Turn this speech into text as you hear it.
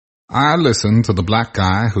I listen to the Black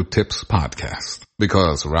Guy Who Tips podcast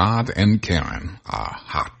because Rod and Karen are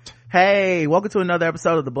hot. Hey, welcome to another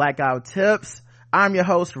episode of the Black Guy Who Tips. I'm your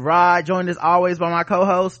host, Rod, joined as always by my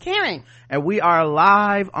co-host, Karen. And we are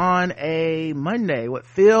live on a Monday, what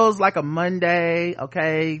feels like a Monday,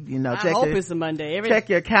 okay? You know, I hope it's a Monday. Check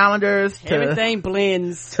your calendars. Everything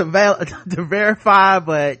blends. To verify,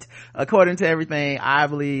 but according to everything, I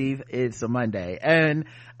believe it's a Monday. And,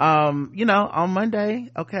 you know, on Monday,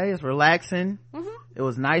 okay, it's relaxing. Mm-hmm. It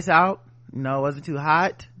was nice out. You know, it wasn't too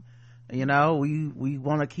hot. You know, we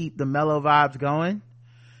want to keep the mellow vibes going.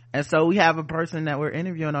 And so we have a person that we're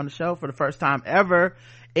interviewing on the show for the first time ever.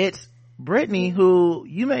 It's Brittany, who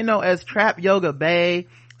you may know as Trap Yoga Bae,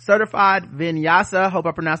 certified vinyasa, hope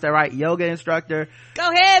I pronounced that right, yoga instructor.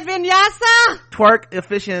 Go ahead, vinyasa! Twerk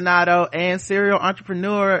aficionado and serial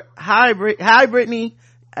entrepreneur. Hi Brittany,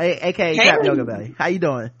 aka hey. Trap Yoga Bae. How you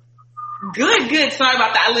doing? Good. Sorry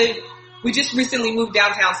about that. We just recently moved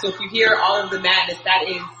downtown, so if you hear all of the madness, that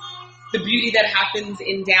is the beauty that happens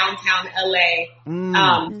in downtown LA,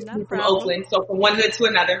 from Oakland. So from one hood to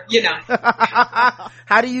another, you know.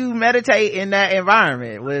 How do you meditate in that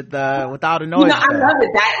environment with all the noise? You know, I love it.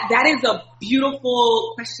 That is a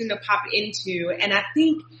beautiful question to pop into. And I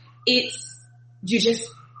think it's, you just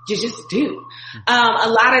do. A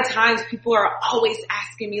lot of times people are always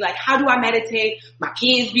asking me, like, how do I meditate? My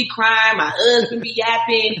kids be crying, my husband be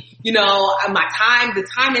yapping, you know, the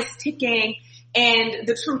time is ticking. And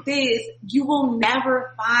the truth is, you will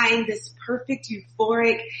never find this perfect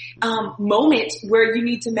euphoric moment where you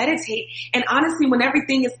need to meditate. And honestly, when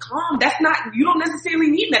everything is calm, you don't necessarily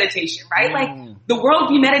need meditation, right? Like, the world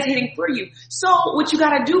be meditating for you. So what you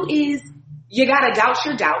gotta do is, you gotta doubt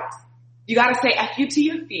your doubts. You gotta say F you to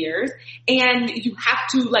your fears. And you have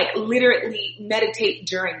to, like, literally meditate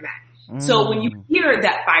during that. So when you hear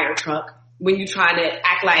that fire truck, when you're trying to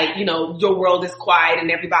act like, you know, your world is quiet and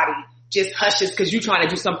everybody just hushes because you're trying to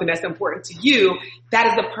do something that's important to you, that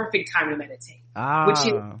is the perfect time to meditate. Which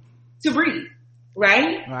is to breathe,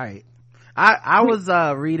 right? Right. I was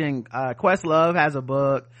reading Questlove has a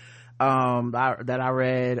book that I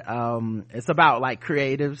read. It's about like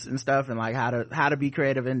creatives and stuff and like how to be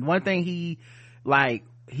creative. And one thing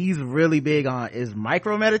he's really big on is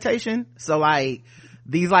micro meditation. So like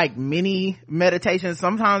these like mini meditations,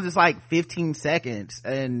 sometimes it's like 15 seconds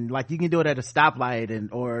and like you can do it at a stoplight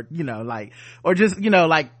or you know, like, or just, you know,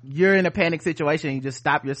 like you're in a panic situation, you just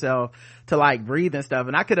stop yourself to like breathe and stuff.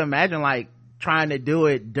 And I could imagine like trying to do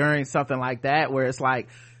it during something like that where it's like,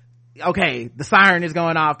 okay, the siren is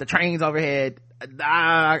going off, the train's overhead,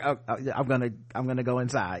 I'm gonna go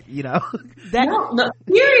inside, you know. No,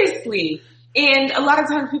 seriously. And a lot of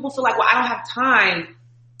times people feel like, well, I don't have time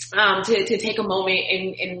to take a moment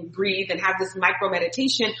and breathe and have this micro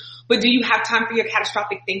meditation, but do you have time for your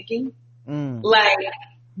catastrophic thinking? Like,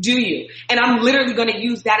 do you? And I'm literally going to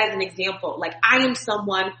use that as an example. Like, I am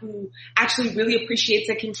someone who actually really appreciates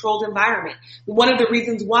a controlled environment. One of the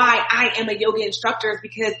reasons why I am a yoga instructor is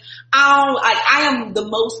because I am the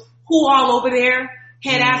most who all over there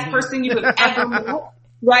head ass person you have ever met,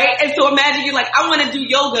 right? And so imagine you're like, I want to do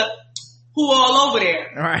yoga. Who all over there.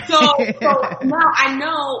 Right. So now I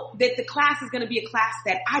know that the class is going to be a class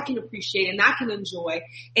that I can appreciate and I can enjoy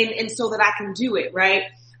and so that I can do it, right?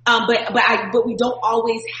 But we don't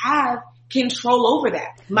always have control over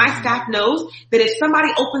that. My staff knows that if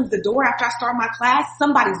somebody opens the door after I start my class,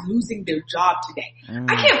 somebody's losing their job today.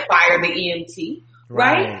 I can't fire the EMT.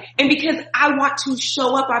 Right? And because I want to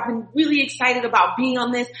show up, I've been really excited about being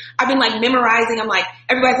on this. I've been like memorizing. I'm like,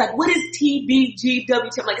 everybody's like, what is TBGW?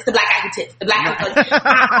 I'm like, it's the Black Guy Who Tips. The Black Guy Who Tips.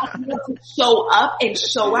 I want to show up and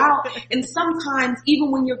show out. And sometimes,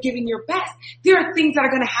 even when you're giving your best, there are things that are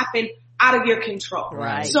going to happen out of your control.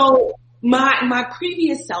 Right. So my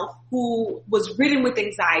previous self, who was ridden with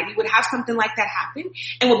anxiety, would have something like that happen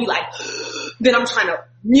and would be like, then I'm trying to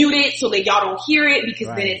mute it so that y'all don't hear it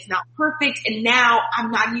because then it's not perfect. And now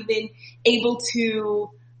I'm not even able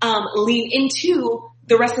to lean into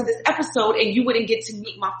the rest of this episode and you wouldn't get to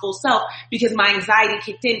meet my full self because my anxiety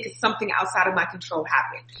kicked in because something outside of my control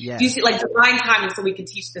happened. Yeah. Do you see, like, divine timing so we can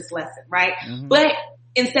teach this lesson, right? But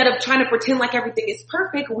instead of trying to pretend like everything is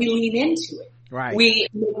perfect, we lean into it. Right. We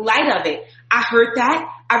make light of it. I heard that.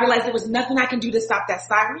 I realized there was nothing I can do to stop that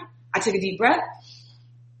siren. I took a deep breath.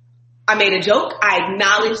 I made a joke. I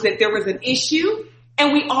acknowledged that there was an issue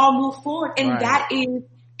and we all move forward. And that is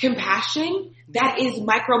compassion. That is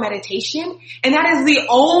micro meditation. And that is the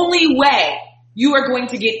only way you are going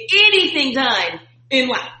to get anything done in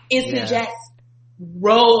life. Is to just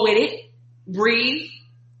roll with it, breathe,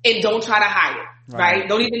 and don't try to hide it. right?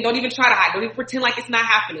 Don't even try to hide. Don't even pretend like it's not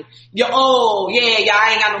happening. Oh yeah,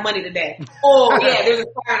 I ain't got no money today. Oh yeah, there's a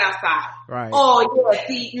siren outside. Right. Oh yeah,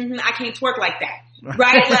 see, I can't twerk like that.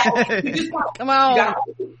 Right? Like, you just Come on. You gotta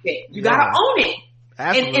own it. You gotta own it.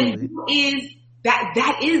 Absolutely. And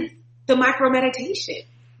that is the micro meditation.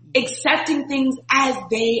 Accepting things as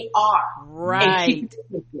they are. Right. And keep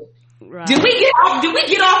it. Right. Did we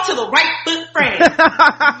get off to the right foot, Frank?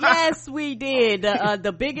 Yes, we did.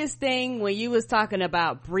 The biggest thing when you was talking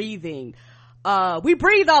about breathing, we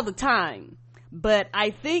breathe all the time, but I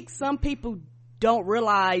think some people don't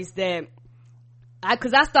realize that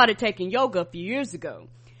cause I started taking yoga a few years ago,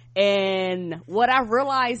 and what I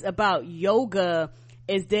realized about yoga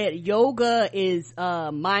is that yoga is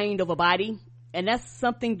mind over body, and that's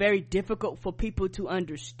something very difficult for people to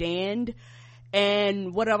understand.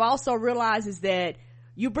 And what I've also realized is that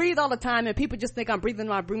you breathe all the time, and people just think I'm breathing,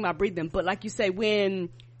 but like you say, when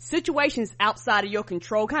situations outside of your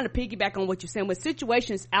control, kind of piggyback on what you're saying, when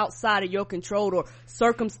situations outside of your control or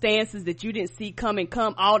circumstances that you didn't see come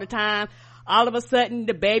all the time, all of a sudden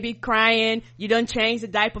the baby crying, you done changed the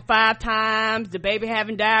diaper 5 times, the baby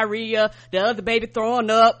having diarrhea, the other baby throwing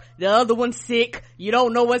up, the other one sick, you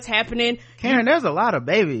don't know what's happening. Karen, there's a lot of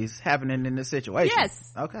babies happening in this situation.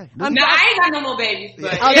 Yes. Okay. No, I ain't got no more babies,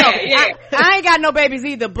 but I ain't got no babies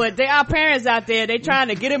either, but there are parents out there, they trying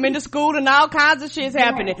to get them into school and all kinds of shit's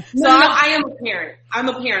happening. No, I am a parent. I'm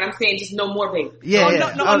saying just no more babies.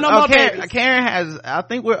 No more babies. Karen has, I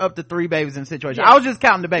think we're up to 3 babies in the situation. I was just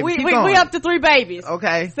counting the babies. Keep going. We up to 3 babies.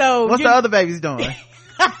 Okay. So what's the other babies doing?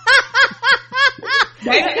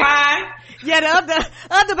 Baby crying. Yeah, the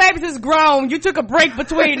other babies is grown. You took a break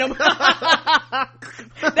between them.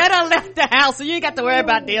 They done left the house, so you ain't got to worry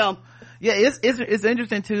about them. Yeah, it's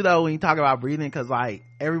interesting too though when you talk about breathing, because like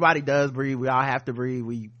everybody does breathe, we all have to breathe,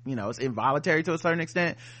 it's involuntary to a certain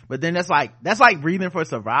extent, but then that's like breathing for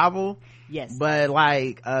survival. Yes. But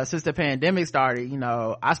like since the pandemic started,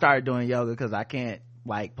 I started doing yoga because I can't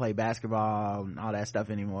like play basketball and all that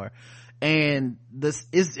stuff anymore, and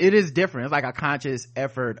it is different. It's like a conscious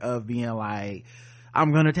effort of being like,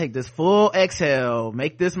 I'm gonna take this full exhale,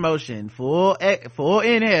 make this motion, full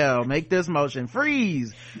inhale, make this motion,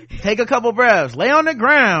 freeze, take a couple breaths, lay on the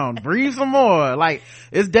ground, breathe some more. Like,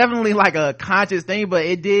 it's definitely like a conscious thing, but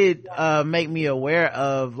it did make me aware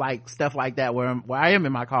of like stuff like that where I am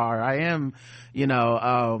in my car, I am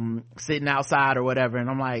sitting outside or whatever, and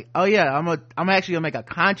I'm like, oh yeah, I'm actually gonna make a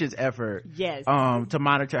conscious effort, yes, to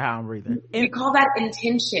monitor how I'm breathing. We call that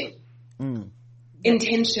intention.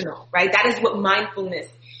 Intentional, right? That is what mindfulness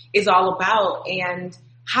is all about. And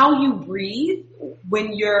how you breathe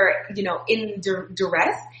when you're, in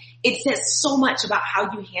duress, it says so much about how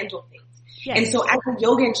you handle things. Yes. And so as a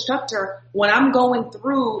yoga instructor, when I'm going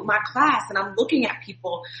through my class and I'm looking at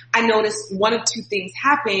people, I notice one of 2 things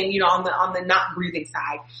happen, on the not breathing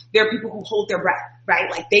side. There are people who hold their breath, right?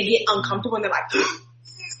 Like they get uncomfortable and they're like,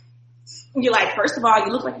 you're like, first of all,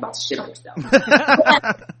 you look like you're about to shit on yourself.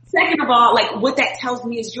 Second of all, like what that tells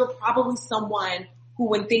me is you're probably someone who,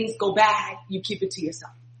 when things go bad, you keep it to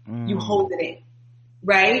yourself. You hold it in,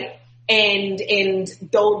 right? And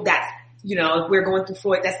though that's, if we're going through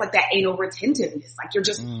Freud, that's like that anal retentiveness. Like you're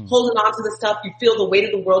just holding on to the stuff. You feel the weight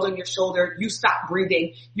of the world on your shoulder. You stop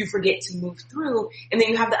breathing. You forget to move through. And then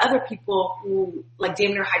you have the other people who like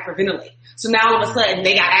damn near hyperventilate. So now all of a sudden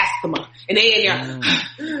they got asthma and they in there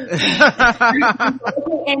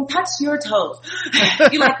and touch your toes.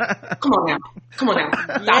 You're like, come on now. Stop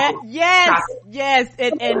it. Yes.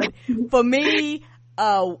 And for me,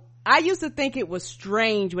 I used to think it was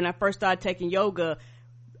strange when I first started taking yoga.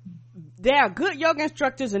 There are good yoga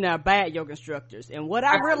instructors and there are bad yoga instructors. And what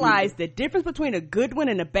I realized, the difference between a good one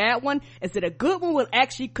and a bad one is that a good one will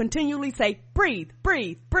actually continually say, breathe,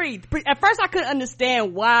 breathe, breathe, breathe. At first I couldn't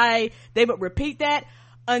understand why they would repeat that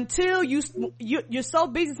until you're so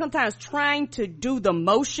busy sometimes trying to do the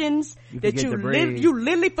motions that you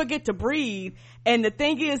literally forget to breathe. And the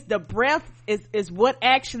thing is, the breath is what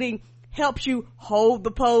actually helps you hold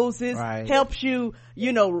the poses, right, helps you,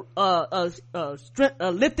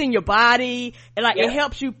 lifting your body, and it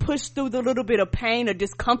helps you push through the little bit of pain or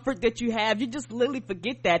discomfort that you have. You just literally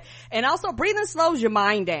forget that. And also breathing slows your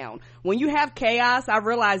mind down. When you have chaos, I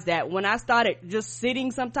realized that when I started just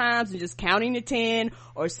sitting sometimes and just counting to 10,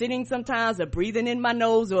 or sitting sometimes or breathing in my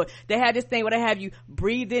nose, or they had this thing where they have you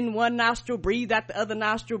breathe in one nostril, breathe out the other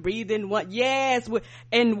nostril, breathe in one. Yes.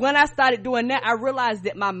 And when I started doing that, I realized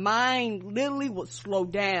that my mind literally would slow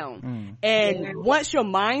down. And once your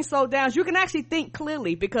mind slows down, you can actually think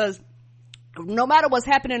clearly, because no matter what's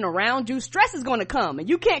happening around you, stress is going to come and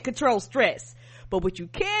you can't control stress. but what you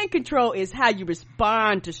can control is how you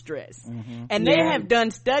respond to stress. And they have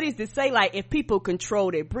done studies that say, like, if people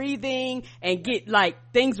control their breathing and get like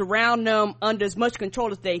things around them under as much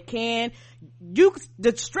control as they can,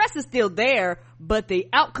 the stress is still there, but the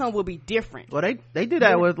outcome will be different. Well, they do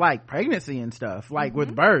that with like pregnancy and stuff, like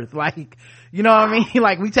with birth, like, you know what I mean?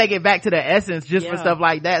 Like, we take it back to the essence just for stuff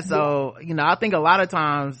like that. So, you know, I think a lot of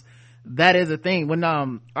times that is a thing. When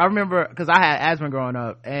I remember, because I had asthma growing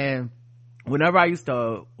up, and whenever I used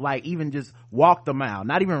to like even just walk the mile,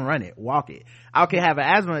 not even run it, walk it, I could have an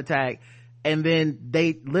asthma attack, and then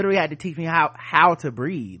they literally had to teach me how to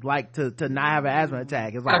breathe, like to not have an asthma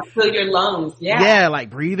attack. It's like fill your lungs. Yeah, like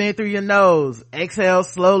breathe in through your nose, exhale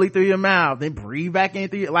slowly through your mouth, then breathe back in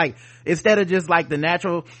through your, like, instead of just like the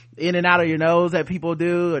natural in and out of your nose that people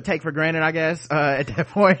do or take for granted, I guess. At that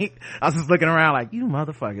point I was just looking around like, you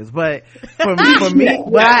motherfuckers. But for me,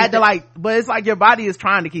 but I had to like, but it's like your body is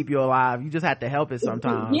trying to keep you alive, you just have to help it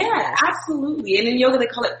sometimes. Yeah, absolutely. And in yoga they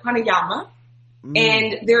call it pranayama.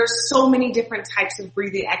 And there are so many different types of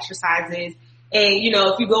breathing exercises. And, you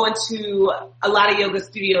know, if you go into a lot of yoga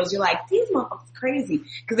studios, you're like, these motherfuckers crazy.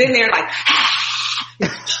 Cause then they're like,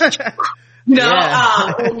 you know,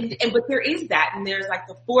 but there is that. And there's like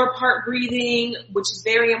the 4-part breathing, which is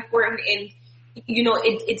very important. And, you know,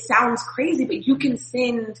 it sounds crazy, but you can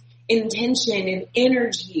send intention and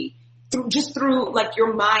energy through like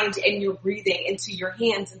your mind and your breathing into your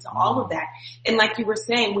hands, into all of that. And like you were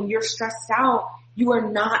saying, when you're stressed out, you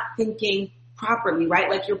are not thinking properly, right?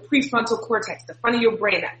 Like your prefrontal cortex, the front of your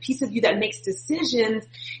brain, that piece of you that makes decisions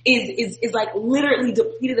is like literally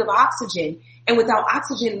depleted of oxygen. And without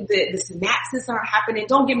oxygen, the synapses aren't happening.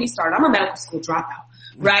 Don't get me started. I'm a medical school dropout,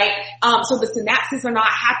 right? So the synapses are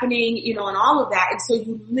not happening, you know, and all of that. And so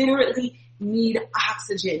you literally need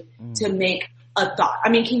oxygen to make a thought. I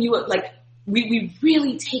mean, can you, like, we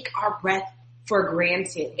really take our breath for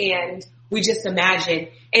granted, and we just imagine.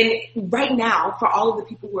 And right now, for all of the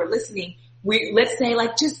people who are listening, let's say,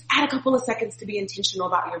 like, just add a couple of seconds to be intentional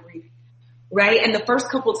about your breathing, right? And the first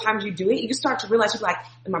couple of times you do it, you start to realize, you're like,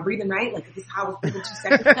 am I breathing right? Like, is this how I was breathing 2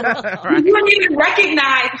 seconds ago? Right. You don't even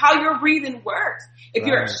recognize how your breathing works. If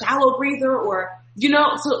you're a shallow breather, or, you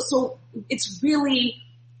know, so it's really,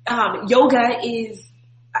 yoga is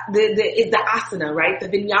the asana, right? The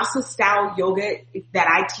vinyasa style yoga that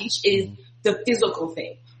I teach is the physical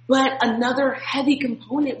thing. But another heavy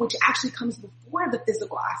component, which actually comes before the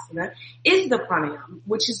physical asana, is the pranayama,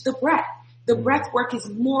 which is the breath. The breath work is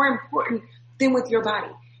more important than with your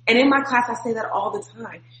body. And in my class, I say that all the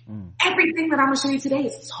time. Everything that I'm going to show you today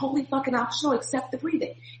is totally fucking optional except the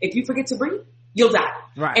breathing. If you forget to breathe, you'll die.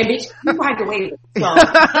 Right. And bitch, you had to wait. So.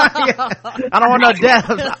 I don't want no deaths.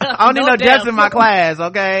 I don't need no deaths in my class,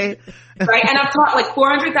 okay? Right. And I've taught like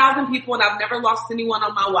 400,000 people, and I've never lost anyone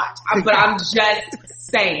on my watch. But I'm just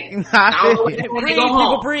saying. I don't know when they go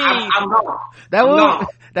home. I'm gone.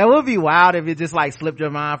 That would be wild if it just like slipped your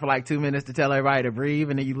mind for like 2 minutes to tell everybody to breathe,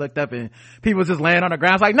 and then you looked up and people just laying on the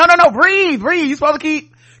ground. It's like, no, breathe. You're supposed to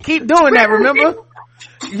keep doing that, remember?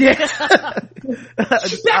 Yeah. Back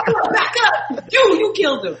up. You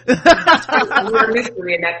killed him. You're a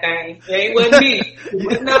mystery in that thing. It wasn't me. It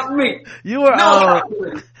was not me. You were,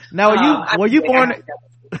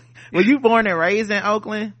 were you born and raised in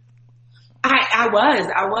Oakland? I was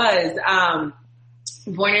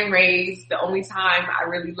born and raised. The only time I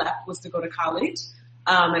really left was to go to college.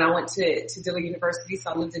 And I went to Dillard University,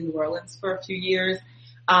 so I lived in New Orleans for a few years.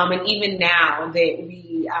 And even now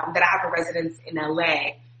that I have a residence in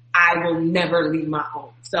LA, I will never leave my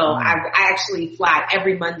home. So I actually fly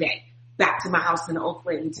every Monday back to my house in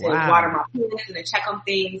Oakland to water my plants and to check on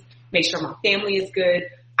things, make sure my family is good.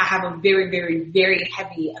 I have a very, very, very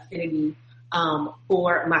heavy affinity,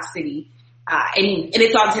 for my city. And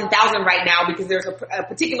it's on 10,000 right now because there's a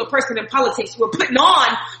particular person in politics who are putting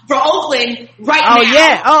on for Oakland right now. Oh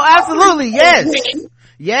yeah. Oh, absolutely. Yes.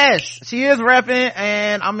 Yes, she is repping,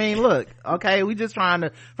 and I mean, look, okay, we just trying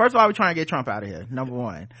to, first of all, we're trying to get Trump out of here, number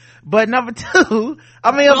one. But number two,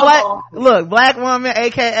 I mean, black woman,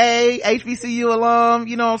 aka HBCU alum,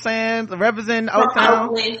 you know what I'm saying, representing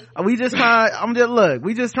Oaktown. We just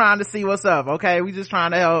trying to see what's up, okay? We just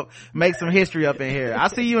trying to help make some history up in here. I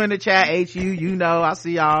see you in the chat, HU, you know, I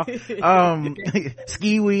see y'all.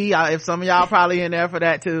 Ski-wee, if some of y'all probably in there for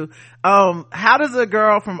that too. How does a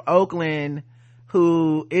girl from Oakland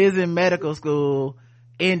who is in medical school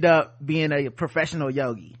end up being a professional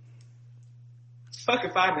yogi? Fuck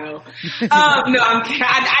if I know. No, I'm kidding.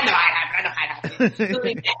 I know how it happened. So let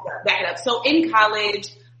me back it up. So in college,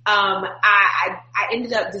 I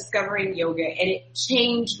ended up discovering yoga, and it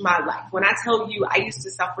changed my life. When I tell you, I used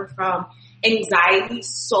to suffer from anxiety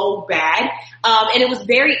so bad. And it was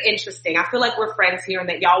very interesting. I feel like we're friends here and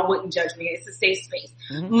that y'all wouldn't judge me. It's a safe space.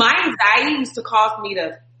 Mm-hmm. My anxiety used to cause me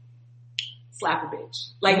to slap a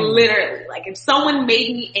bitch. Like literally, like if someone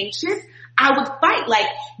made me anxious, I would fight. Like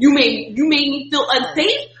you made me feel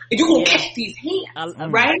unsafe. You gonna catch these hands,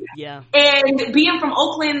 right? Yeah. And being from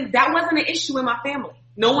Oakland, that wasn't an issue in my family.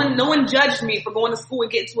 No one judged me for going to school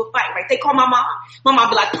and getting into a fight, right? They call my mom. My mom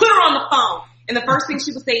be like, put her on the phone. And the first thing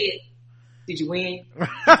she would say is, did you win? Right?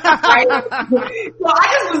 So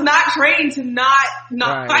I just was not trained to not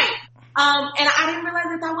fight. And I didn't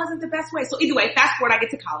realize that wasn't the best way. So either way, fast forward, I get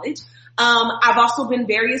to college. I've also been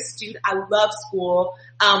very astute. I love school.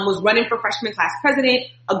 Was running for freshman class president.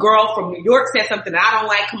 A girl from New York said something that I don't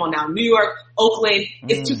like. Come on now. New York, Oakland.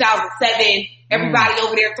 It's 2007. Everybody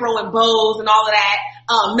over there throwing bows and all of that.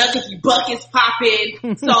 Nucky buckets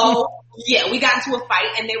popping. So yeah, we got into a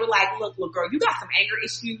fight and they were like, look, girl, you got some anger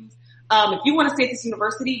issues. If you want to stay at this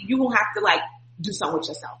university, you will have to like do something with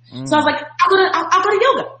yourself. So I was like, I'll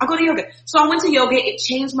go to yoga. So I went to yoga. It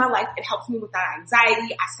changed my life. It helped me with that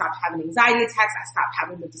anxiety. I stopped having anxiety attacks. I stopped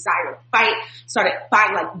having the desire to fight. Started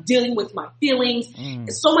dealing with my feelings.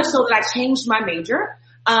 So much so that I changed my major,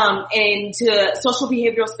 into social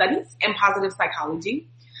behavioral studies and positive psychology.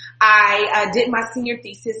 I did my senior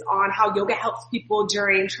thesis on how yoga helps people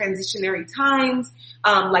during transitionary times,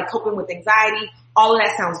 like coping with anxiety. All of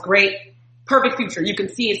that sounds great. Perfect future. You can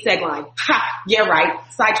see his tagline. Ha! Yeah, right.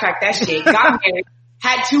 Sidetrack that shit. Got married.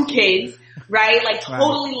 Had 2 kids. Right? Like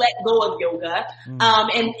totally let go of yoga.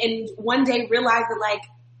 And one day realized that like,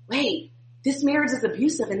 wait, this marriage is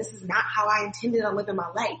abusive and this is not how I intended on living my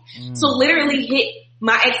life. So literally hit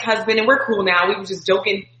my ex-husband and we're cool now. We were just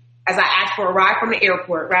joking as I asked for a ride from the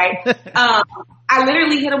airport, right? I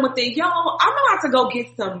literally hit him with the, yo, I'm about to go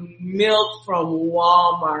get some milk from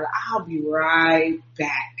Walmart. I'll be right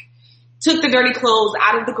back. Took the dirty clothes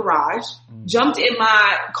out of the garage, jumped in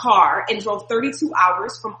my car and drove 32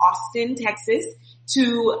 hours from Austin, Texas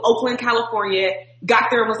to Oakland, California.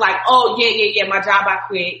 Got there and was like, oh yeah, my job I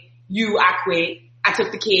quit. I quit. I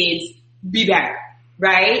took the kids. Be better.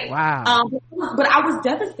 Right? Wow. But I was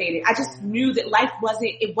devastated. I just knew that life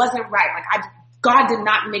wasn't right. Like God did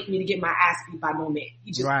not make me to get my ass beat by no man.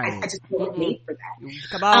 He just, I just wasn't made for that.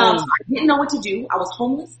 Come on. So I didn't know what to do. I was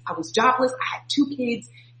homeless. I was jobless. I had 2 kids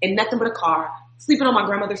and nothing but a car, sleeping on my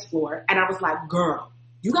grandmother's floor. And I was like, girl,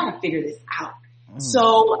 you gotta figure this out.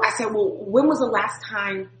 So I said, well, when was the last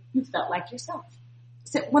time you felt like yourself? I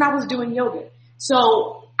said, when I was doing yoga.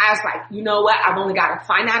 So I was like, you know what? I've only got a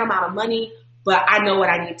finite amount of money, but I know what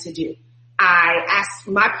I need to do. I asked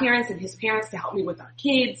my parents and his parents to help me with our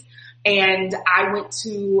kids. And I went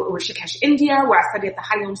to Rishikesh, India, where I studied at the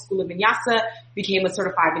Hariom School of Vinyasa, became a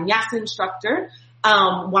certified Vinyasa instructor.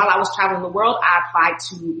 While I was traveling the world, I applied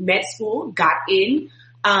to med school, got in.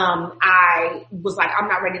 I was like, I'm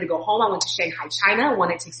not ready to go home. I went to Shanghai, China,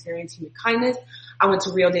 wanted to experience human kindness. I went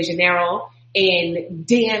to Rio de Janeiro and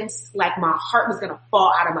danced like my heart was going to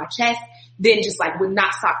fall out of my chest. Then just like would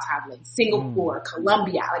not stop traveling. Singapore,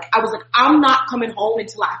 Colombia. Like I was like, I'm not coming home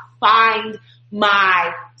until I find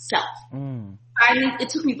myself. It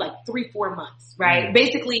took me like 3-4 months, right?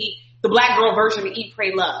 Basically the black girl version of Eat,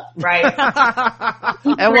 Pray, Love, right?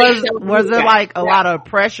 And was there like a lot of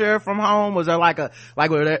pressure from home? Was there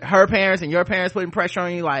were there her parents and your parents putting pressure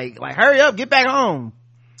on you? Like hurry up, get back home.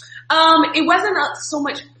 It wasn't so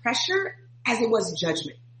much pressure as it was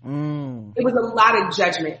judgment. It was a lot of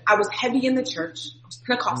judgment. I was heavy in the church. I was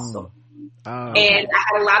Pentecostal. And I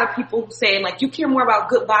had a lot of people saying like, you care more about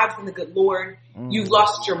good vibes than the good Lord. You've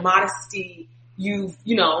lost your modesty. You're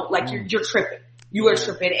tripping. You were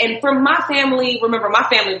tripping. And from my family, remember my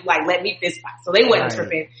family was like, let me fist fight. So they wasn't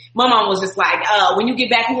tripping. My mom was just like, when you get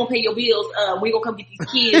back, who gonna pay your bills? We gonna come get these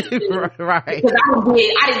kids. Right. Because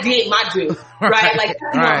I did my due. Right? Like,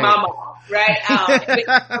 that's my mom. Right?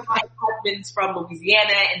 My husband's from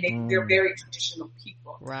Louisiana and they're very traditional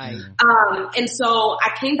people. Right. And so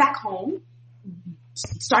I came back home,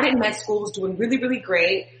 started med school, was doing really, really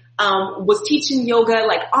great. Was teaching yoga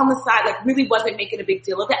like on the side, like really wasn't making a big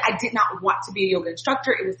deal of it. I did not want to be a yoga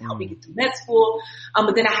instructor. It was to help me get through med school.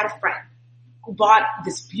 But then I had a friend who bought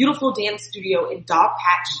this beautiful dance studio in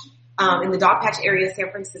Dogpatch, in the Dogpatch area of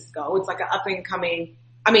San Francisco. It's like an up and coming,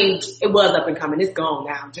 it was up and coming. It's gone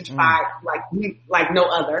now. Gentrified like no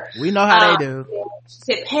other. We know how they do. She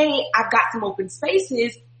said, hey, I've got some open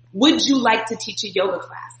spaces. Would you like to teach a yoga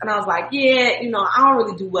class? And I was like, yeah, I don't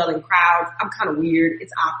really do well in crowds. I'm kind of weird.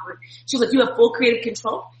 It's awkward. She was like, you have full creative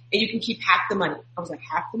control and you can keep half the money. I was like,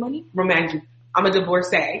 half the money? Remind you, I'm a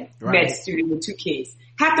divorcee, med student with 2 kids.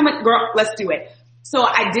 Half the money, girl, let's do it. So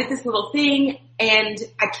I did this little thing and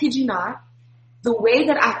I kid you not, the way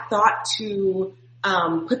that I thought to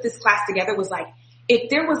put this class together was like, if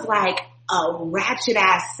there was like a ratchet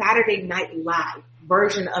ass Saturday Night Live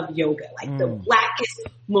version of yoga, like the blackest,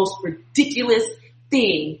 most ridiculous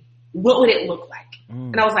thing, what would it look like?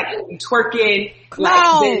 And I was like, it would be twerking,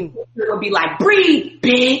 like then it would be like, breathe,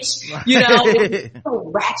 bitch, you know, it was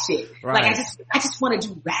so ratchet. Right. Like I just want to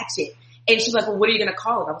do ratchet. And she's like, well, what are you gonna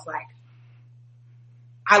call it? I was like,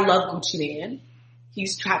 I love Gucci Man.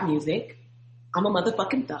 He's trap music. I'm a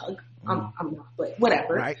motherfucking thug. I'm not, but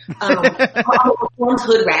whatever. Right. I'm a reformed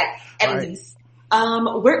hood rat, at least.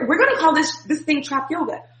 We're gonna call this thing trap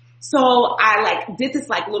yoga. So I like did this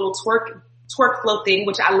like little twerk flow thing,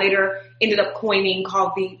 which I later ended up coining,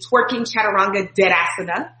 called the twerking chaturanga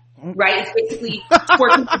deadasana. Right? It's basically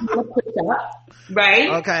twerking to push up. Right?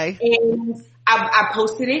 Okay. And I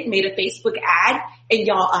posted it, made a Facebook ad, and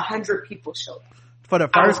y'all, 100 people showed up. For the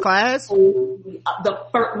first class?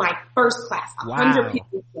 My first class. 100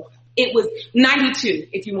 people showed up. It was 92,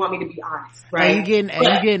 if you want me to be honest, right? And you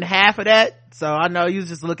getting half of that? So I know you was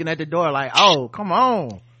just looking at the door like, oh, come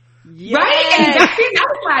on. Yes. Right? And back then, that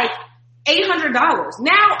was like $800.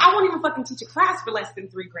 Now, I won't even fucking teach a class for less than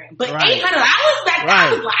 $3,000. But $800 back then,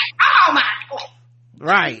 I was like, oh my God.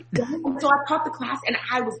 Right. So I taught the class and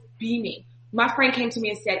I was beaming. My friend came to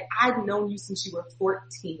me and said, I've known you since you were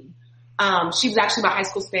 14. She was actually my high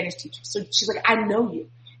school Spanish teacher. So she's like, I know you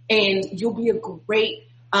and you'll be great.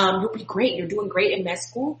 You're doing great in med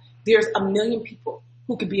school. There's a million people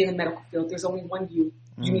who could be in the medical field. There's only one you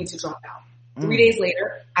need to drop out. 3 days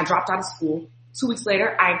later, I dropped out of school. 2 weeks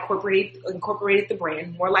later, I incorporated the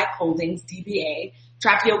brand, More Life Holdings, DBA,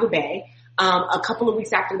 Trap Yoga Bae. A couple of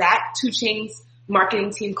weeks after that, 2 Chainz's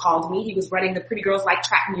marketing team called me. He was running the Pretty Girls Like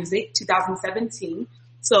Trap Music 2017.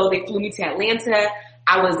 So they flew me to Atlanta.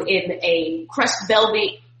 I was in a crushed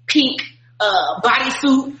velvet pink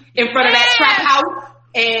bodysuit in front of that trap house.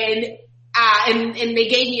 And they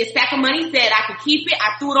gave me a stack of money, said I could keep it.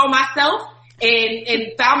 I threw it on myself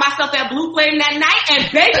and found myself at Blue Flame that night.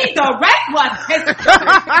 And baby, the rest was history.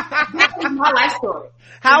 That was my life story.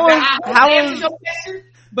 How was your question?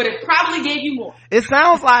 But it probably gave you more. It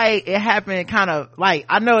sounds like it happened kind of like,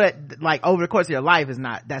 I know that like over the course of your life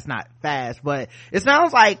that's not fast, but it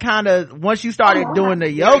sounds like kind of once you started doing the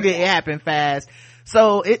yoga, it happened fast.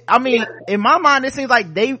 So in my mind, it seems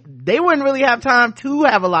like they wouldn't really have time to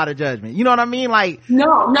have a lot of judgment. You know what I mean? Like,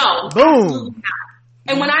 no, boom. Absolutely not.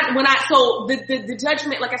 And so the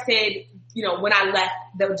judgment, like I said, you know, when I left,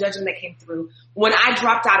 the judgment that came through, when I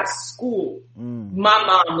dropped out of school, my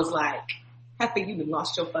mom was like, I think you've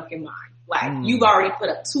lost your fucking mind. Like, you've already put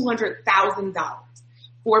up $200,000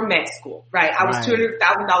 for med school, right? I was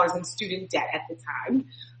 $200,000 in student debt at the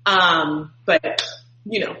time. But,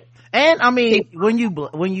 you know. And I mean, when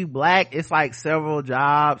you black, it's like several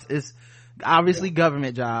jobs. It's obviously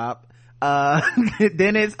government job.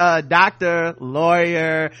 Then it's a doctor,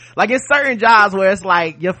 lawyer. Like, it's certain jobs where it's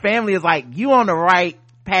like your family is like, you on the right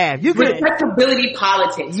path. You could respectability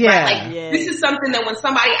politics. Yeah. Right? Like, this is something that when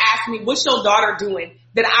somebody asks me, what's your daughter doing?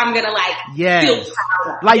 That I'm gonna feel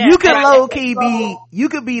proud of. Like, you could low key you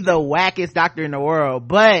could be the wackest doctor in the world,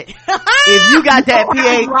 but if you got that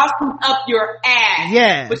PhD up your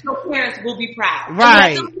ass, but your parents will be proud.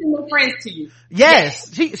 Right. And friends to you.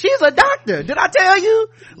 Yes. She's a doctor. Did I tell you?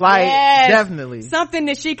 Like, definitely. Something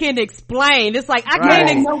that she can explain. It's like, I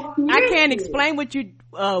can't explain what you,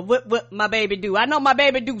 what my baby do. I know my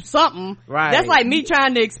baby do something. Right. That's like me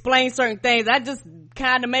trying to explain certain things. I just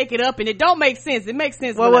kind of make it up and it don't make sense. It makes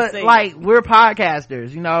sense when I say like, we're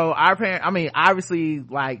podcasters, you know, our parents, I mean, obviously,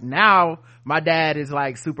 like, now my dad is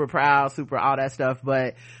like super proud, super all that stuff,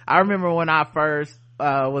 but I remember when I first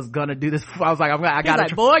was gonna do this, I was like, I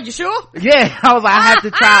gotta boy, you sure? Yeah, I was like,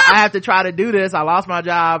 I have to try to do this. I lost my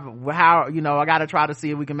job. How, you know, I gotta try to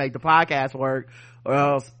see if we can make the podcast work, or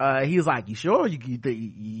else he was like, you sure you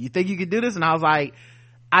think you can do this? And I was like,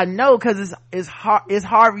 I know, cause it's hard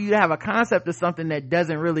for you to have a concept of something that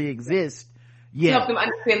doesn't really exist yet. Help them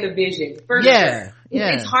understand the vision.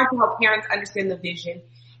 It's hard to help parents understand the vision.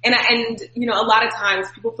 And you know, a lot of times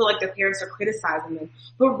people feel like their parents are criticizing them,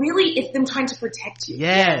 but really it's them trying to protect you.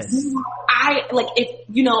 Yes.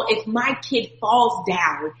 You know, if my kid falls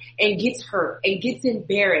down and gets hurt and gets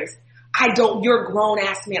embarrassed, you're a grown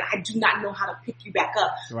ass man. I do not know how to pick you back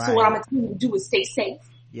up. Right. So what I'm going to tell you to do is stay safe.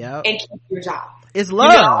 Yep. And keep your job. It's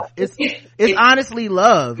love. You know? It's honestly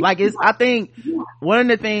love. Like, I think one of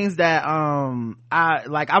the things that,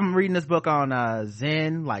 I'm reading this book on,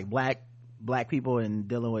 Zen, like black people and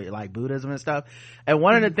dealing with like Buddhism and stuff. And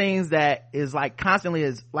one of the things that is like constantly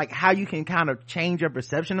is like how you can kind of change your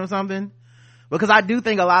perception of something. Because I do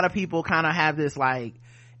think a lot of people kind of have this like,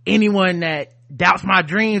 anyone that doubts my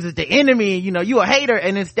dreams is the enemy, you know, you a hater.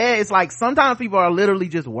 And instead it's like sometimes people are literally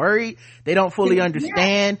just worried, they don't fully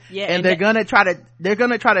understand, and they're gonna try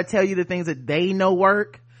to tell you the things that they know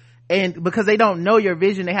work, and because they don't know your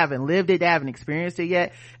vision, they haven't lived it, they haven't experienced it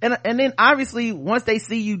yet. And then obviously once they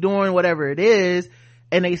see you doing whatever it is,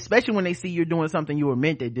 and especially when they see you're doing something you were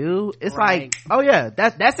meant to do, it's like, oh yeah,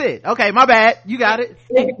 that's it, okay, my bad, you got it.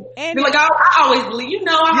 And like, I always believe, you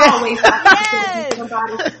know, I always have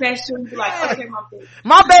somebody special. Like, okay,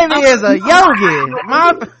 my baby is a yogi.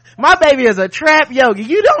 My baby is a trap yogi.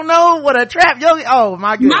 You don't know what a trap yogi? Oh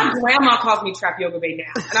my goodness. My grandma calls me Trap Yoga Bae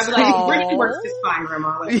now, and I'd be like, where she works is fine,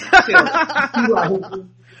 grandma. Like,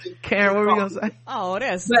 Karen, what were you gonna say? Oh,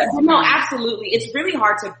 that's. But no, absolutely. It's really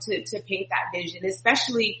hard to paint that vision,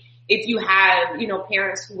 especially if you have, you know,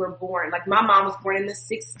 parents who were born, like my mom was born in the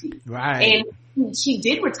 60s. Right. And she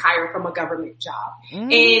did retire from a government job.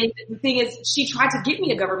 And the thing is, she tried to get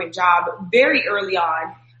me a government job very early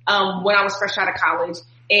on, when I was fresh out of college.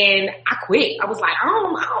 And I quit. I was like, I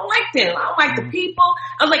don't like them. I don't like the people.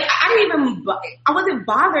 I was like, I wasn't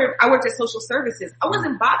bothered. I worked at social services. I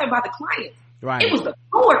wasn't bothered by the clients. Right. It was the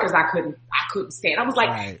coworkers I couldn't stand. I was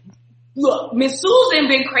like, look, Miss Susan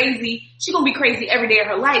been crazy. She gonna be crazy every day of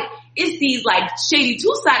her life. It's these like shady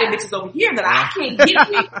two-sided bitches over here that I can't get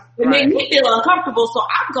with. It made me feel uncomfortable, so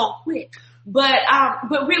I'm gonna quit. But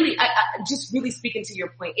really, just really speaking to your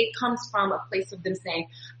point, it comes from a place of them saying,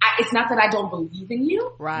 it's not that I don't believe in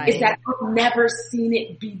you. Right. It's that I've never seen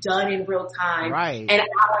it be done in real time. Right. And I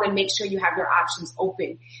want to make sure you have your options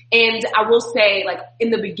open. And I will say, like, in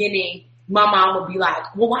the beginning, my mom would be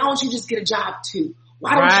like, well, why don't you just get a job too?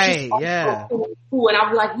 Why don't you just school? And I'll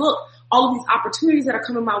be like, look, all of these opportunities that are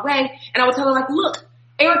coming my way. And I would tell her like, look,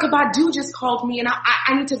 Erykah Badu just called me and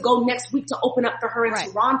I need to go next week to open up for her in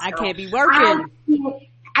Toronto. I can't be working.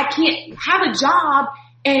 I can't have a job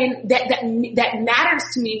and that matters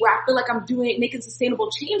to me, where I feel like I'm making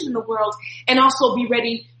sustainable change in the world, and also be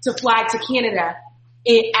ready to fly to Canada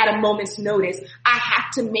at a moment's notice. I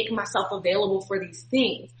have to make myself available for these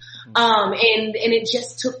things. And it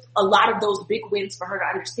just took a lot of those big wins for her to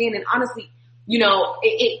understand. And honestly, you know,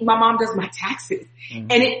 my mom does my taxes,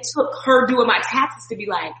 and it took her doing my taxes to be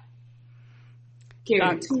like,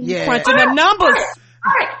 crunching the numbers.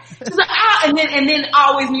 All right. She's like, and then I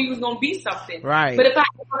always knew it was going to be something. Right. But if I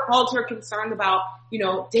ever called her concerned about, you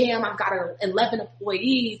know, damn, I've got 11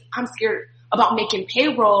 employees, I'm scared about making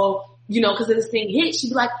payroll, you know, because of this thing hit, she'd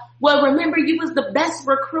be like, well, remember you was the best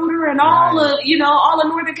recruiter in all of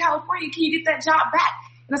Northern California. Can you get that job back?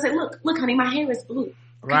 And I said, look, honey, my hair is blue.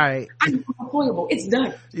 Right. I'm employable. It's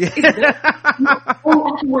done. Yeah. It's done. Oh,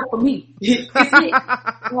 that can work for me. It's it.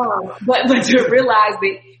 But to realize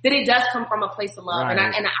that it does come from a place of love. Right.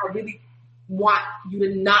 And I really want you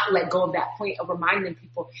to not let go of that point of reminding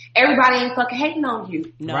people everybody ain't fucking hating on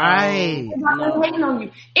you. No. Right. Everybody ain't hating on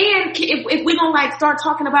you. And if we don't like start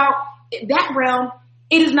talking about that realm,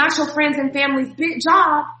 it is not your friends and family's big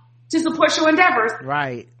job to support your endeavors.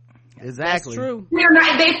 Right. Exactly. That's true. They are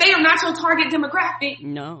not your target demographic.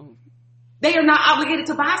 No. They are not obligated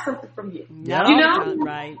to buy something from you. No. You know?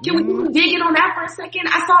 Right. Can we dig in on that for a second?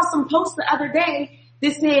 I saw some posts the other day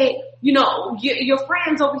that said, you know, your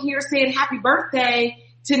friends over here saying happy birthday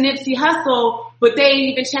to Nipsey Hussle, but they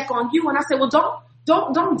ain't even check on you. And I said, well,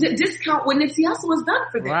 don't discount what Nipsey Hussle has done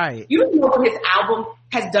for them. Right. You don't know what his album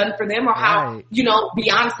has done for them, or how, you know,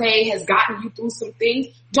 Beyonce has gotten you through some things.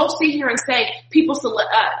 Don't sit here and say people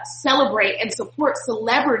celebrate and support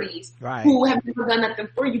celebrities who have never done nothing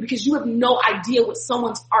for you, because you have no idea what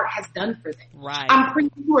someone's art has done for them. Right. I'm pretty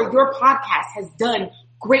sure your podcast has done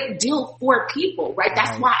great deal for people, right?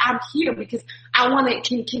 That's why I'm here, because I want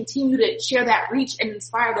to continue to share that reach and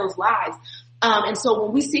inspire those lives. And so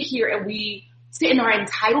when we sit here and we sit in our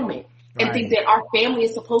entitlement and think that our family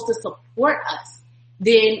is supposed to support us,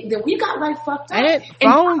 then we got life fucked up. And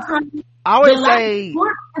phones, I always say,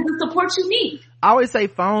 support is the support you need. I always say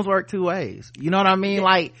phones work two ways. You know what I mean? Yeah.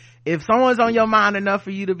 Like, if someone's on your mind enough for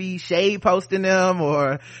you to be shade posting them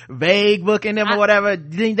or vague booking them or whatever,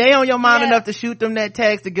 they on your mind enough to shoot them that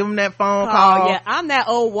text, to give them that phone call. Yeah, I'm that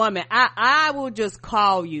old woman. I will just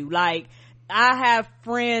call you. Like, I have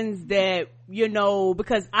friends that, you know,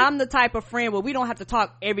 because I'm the type of friend where we don't have to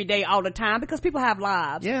talk every day all the time, because people have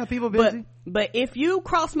lives. Yeah, people busy. But if you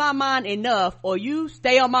cross my mind enough, or you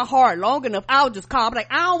stay on my heart long enough, I'll just call. I'm like,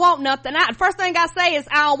 I don't want nothing. First thing I say is,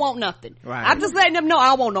 I don't want nothing. Right. I'm just letting them know I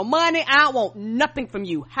don't want no money. I don't want nothing from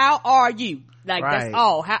you. How are you? Like, that's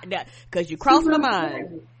all. Cause you cross my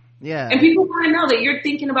mind. Yeah. And people want to know that you're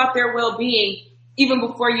thinking about their well-being even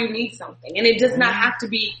before you need something. And it does not have to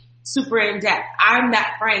be super in depth. I'm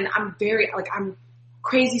that friend. I'm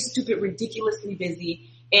crazy, stupid, ridiculously busy.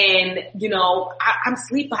 And, you know, I'm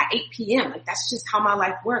asleep by 8 p.m. Like, that's just how my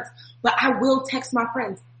life works. But I will text my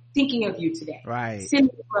friends, thinking of you today. Right. Send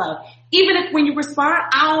me love. Even if when you respond,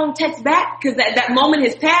 I don't text back because that moment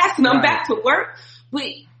has passed and I'm back to work. But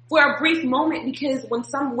for a brief moment, because when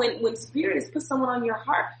spirit has put someone on your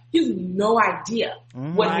heart, you have no idea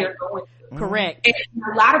what they're going through. Correct. And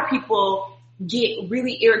a lot of people get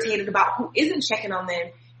really irritated about who isn't checking on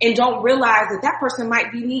them and don't realize that person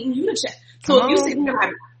might be needing you to check. So if you sit here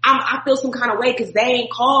like, I feel some kind of way because they ain't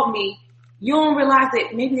called me, you don't realize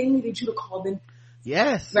that maybe they needed you to call them.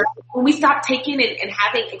 Yes. Right? When we stop taking it and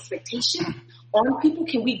having expectations on people,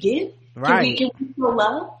 can we give? Right. Can we feel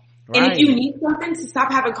love? Right. And if you need something, to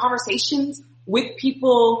stop having conversations with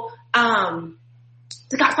people, to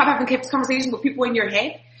stop having conversations with people in your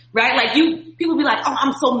head. Right? Like people be like, oh,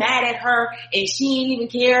 I'm so mad at her and she ain't even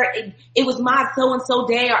care. It was my so-and-so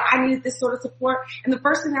day, or I needed this sort of support. And the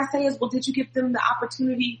first thing I say is, well, did you give them the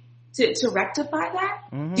opportunity to rectify that?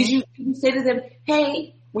 Mm-hmm. Did you say to them,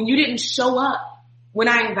 hey, when you didn't show up, when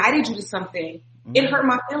I invited you to something, it hurt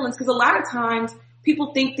my feelings? Because a lot of times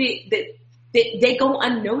people think that they go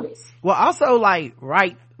unnoticed. Well, also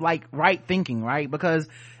right thinking, right? Because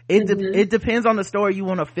it depends on the story you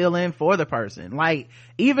want to fill in for the person. Like,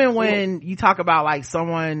 even when you talk about like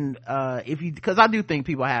someone, because I do think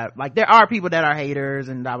people have, like, there are people that are haters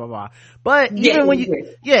and blah, blah, blah. But even when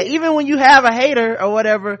you have a hater or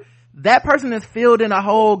whatever, that person has filled in a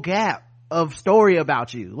whole gap of story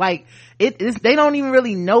about you. Like, they don't even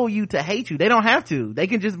really know you to hate you. They don't have to. They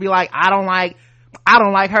can just be like, I don't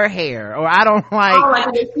like her hair, or I don't like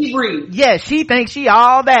the way she breathes. Yeah, she thinks she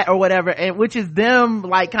all that or whatever, and which is them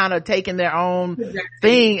like kind of taking their own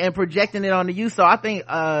thing and projecting it onto you. So I think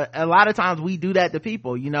a lot of times we do that to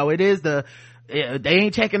people. You know, it is they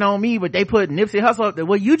ain't checking on me, but they put Nipsey Hussle up there.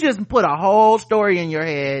 Well, you just put a whole story in your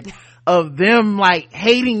head of them like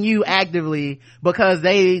hating you actively because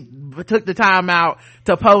they took the time out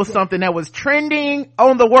to post something that was trending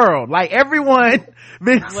on the world. Like, everyone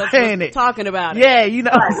been saying it, talking about it. Yeah, you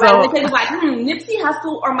know. Right, so right. It's like, Nipsey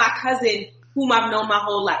Hussle or my cousin whom I've known my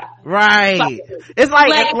whole life. Right. It's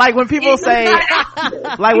like when people say,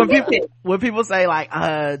 like when people say like,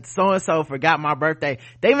 so and so forgot my birthday,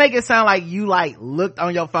 they make it sound like you like looked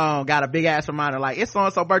on your phone, got a big ass reminder like, it's so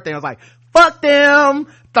and so birthday. I was like, fuck them,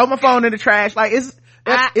 throw my phone in the trash. Like,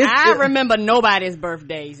 I remember nobody's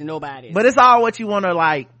birthdays, but it's all what you want to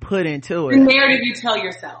like put into it, the narrative you tell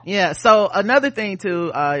yourself. Yeah. So another thing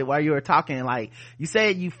too, while you were talking, like, you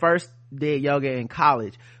said you first did yoga in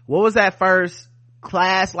college. What was that first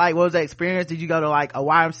class like? What was that experience? Did you go to like a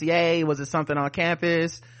YMCA? Was it something on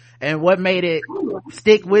campus? And what made it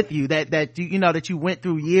stick with you that you know that you went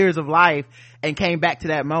through years of life and came back to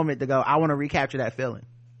that moment to go, I want to recapture that feeling?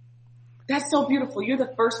 That's so beautiful. You're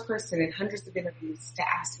the first person in hundreds of interviews to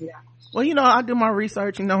ask me that question. Well, you know, I do my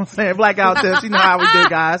research, you know what I'm saying? Blackout tips, you know how we do,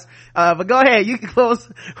 guys. But go ahead, you can close.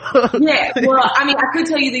 Yeah, well, I mean, I could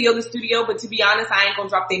tell you the yoga studio, but to be honest, I ain't gonna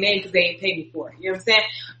drop their name because they ain't paid me for it. You know what I'm saying?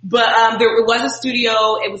 But, it was a studio.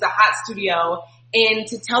 It was a hot studio. And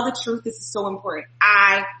to tell the truth, this is so important.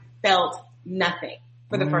 I felt nothing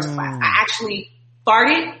for the first class. I actually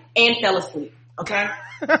farted and fell asleep. Okay?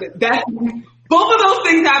 Both of those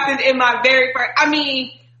things happened in my very first,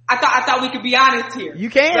 I thought we could be honest here. You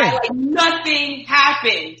can. Right? Like, nothing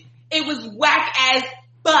happened. It was whack as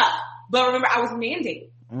fuck. But remember, I was mandated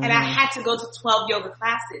and I had to go to 12 yoga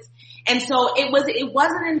classes. And so it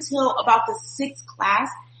wasn't until about the 6th class,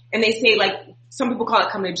 and they say, like, some people call it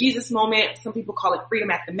coming to Jesus moment. Some people call it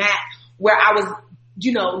freedom at the mat, where I was,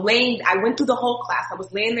 I went through the whole class. I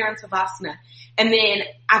was laying there in Savasana, and then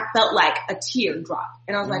I felt like a tear drop.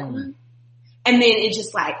 And I was like, what? And then it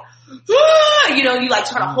just like, you like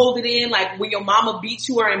try to hold it in, like when your mama beats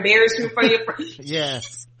you or embarrass you in front of your friends.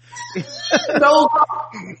 Yes. So,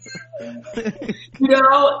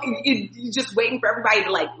 you're just waiting for everybody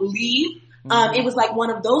to like leave. It was like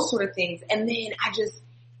one of those sort of things. And then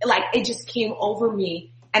it just came over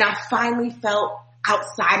me, and I finally felt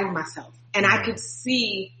outside of myself, and I could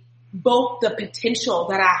see both the potential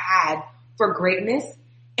that I had for greatness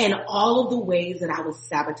and all of the ways that I was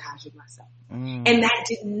sabotaging myself. And that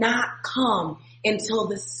did not come until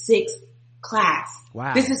the 6th class.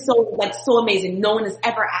 Wow. This is so amazing. No one has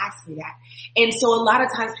ever asked me that. And so a lot of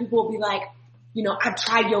times people will be like, I've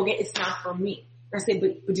tried yoga. It's not for me. And I say,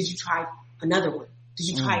 but did you try another one? Did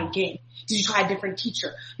you try again? Did you try a different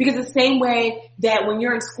teacher? Because the same way that when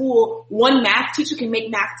you're in school, one math teacher can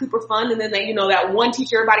make math super fun. And then that one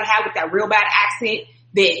teacher everybody had with that real bad accent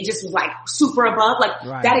that just was like super above, like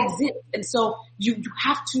that exists. And so you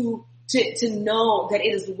have to to know that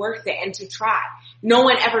it is worth it and to try. No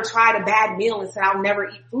one ever tried a bad meal and said, I'll never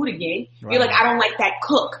eat food again. Right. You're like, I don't like that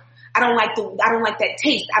cook. I don't like that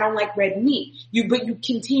taste. I don't like red meat. But you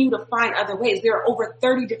continue to find other ways. There are over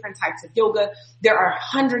 30 different types of yoga. There are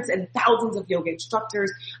hundreds and thousands of yoga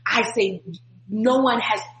instructors. I say no one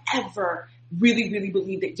has ever really, really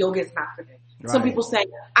believed that yoga is not for them. Right. Some people say,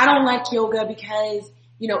 I don't like yoga because,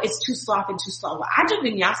 it's too soft and too slow. Well, I do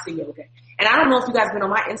vinyasa yoga. And I don't know if you guys have been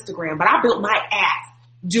on my Instagram, but I built my ass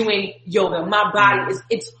doing yoga. My body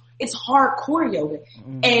it's hardcore yoga.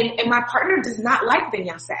 And my partner does not like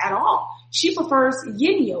vinyasa at all. She prefers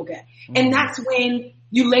yin yoga. And that's when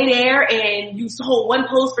you lay there and you hold one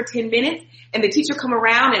pose for 10 minutes and the teacher come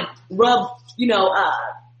around and rub,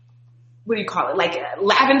 what do you call it? Like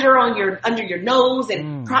lavender under your nose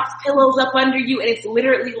and props pillows up under you. And it's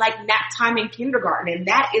literally like nap time in kindergarten. And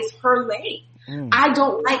that is her lane. I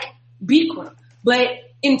don't like Bikram, but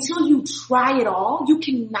until you try it all, you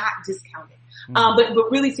cannot discount it.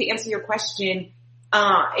 But really to answer your question,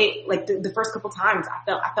 the first couple times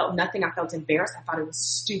I felt nothing. I felt embarrassed. I thought it was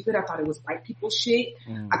stupid. I thought it was white people shit.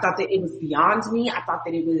 I thought that it was beyond me. I thought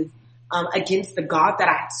that it was, against the God that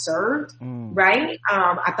I had served. Right.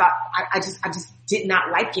 I thought I just did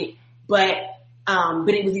not like it, but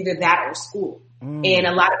it was either that or school. And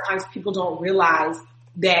a lot of times people don't realize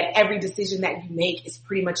that every decision that you make is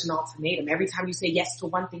pretty much an ultimatum. Every time you say yes to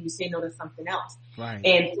one thing, you say no to something else. Right.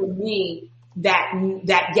 And for me, that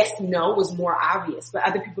yes, no was more obvious, but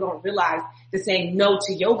other people don't realize that saying no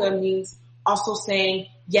to yoga means also saying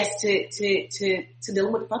yes to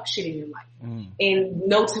dealing with fuck shit in your life. And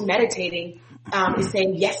no to meditating, is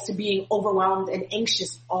saying yes to being overwhelmed and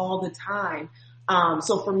anxious all the time.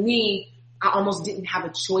 So for me, I almost didn't have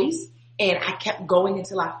a choice and I kept going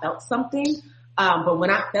until I felt something. But when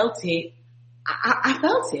I felt it, I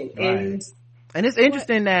felt it. Right. And it's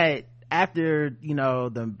interesting that after,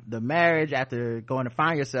 the marriage, after going to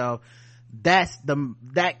find yourself, that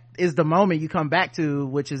is the moment you come back to,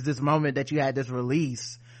 which is this moment that you had this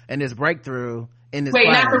release and this breakthrough in this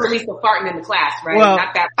class. Not the release of farting in the class, right? Well,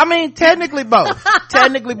 not that. I mean, technically both.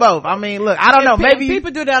 I mean, look, I don't know. Maybe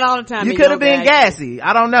people do that all the time. You could have been gassy.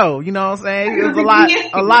 I don't know. You know what I'm saying? It was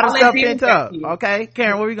a lot of stuff pent up. Okay.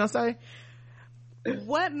 Karen, what were you going to say?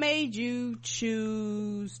 What made you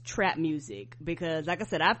choose trap music? Because like I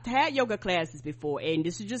said, I've had yoga classes before, and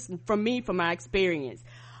this is just from my experience.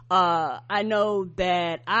 I know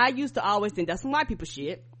that I used to always think that's some white people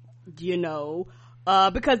shit,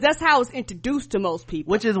 because that's how it's introduced to most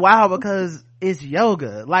people. Which is wild because it's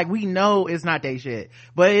yoga. Like, we know it's not they shit,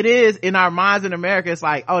 but it is in our minds in America. It's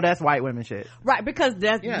like, oh, that's white women shit. Right, because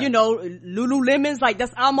that's, Lululemons, like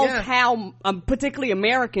that's almost how particularly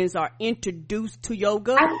Americans are introduced to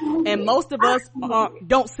yoga. And most of us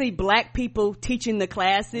don't see black people teaching the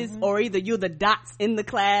classes, or either you're the dots in the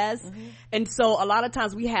class. And so a lot of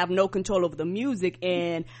times we have no control over the music,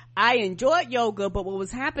 and I enjoyed yoga, but what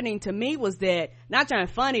was happening to me was that, not trying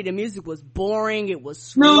funny, the music was boring, it was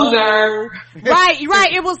slow. Right.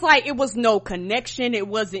 It was no connection, it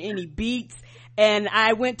wasn't any beats. And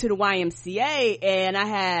I went to the YMCA and I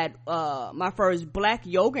had my first black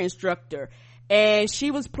yoga instructor, and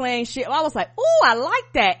she was playing shit. I was like, ooh, I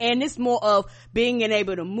like that. And it's more of being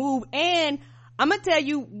able to move. And I'm gonna tell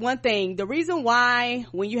you one thing, the reason why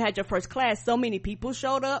when you had your first class so many people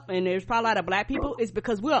showed up, and there's probably a lot of black people, is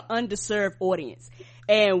because we're an underserved audience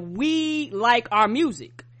and we like our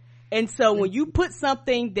music. And so when you put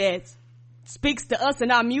something that speaks to us in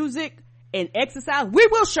our music and exercise, we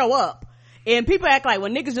will show up. And people act like, well,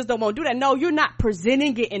 niggas just don't want to do that. No, you're not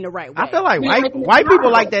presenting it in the right way. I feel like white people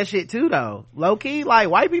like that shit too, though. Low key, like,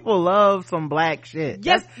 white people love some black shit.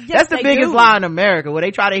 That's the biggest lie in America, where they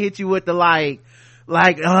try to hit you with the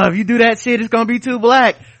if you do that shit, it's gonna be too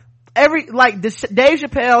black. Dave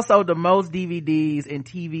Chappelle sold the most DVDs in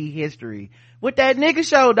TV history with that nigga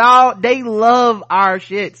show, dog. They love our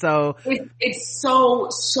shit. So it's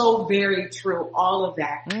so very true, all of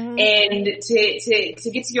that. And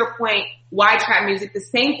to get to your point, why trap music? The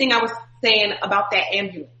same thing I was saying about that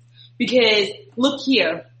ambulance. Because look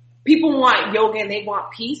here, people want yoga and they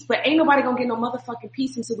want peace, but ain't nobody gonna get no motherfucking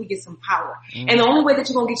peace until we get some power. And the only way that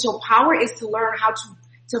you're gonna get your power is to learn how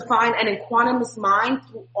to find an equanimous mind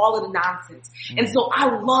through all of the nonsense. And so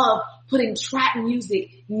I love putting trap music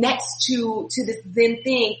next to this Zen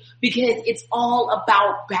thing, because it's all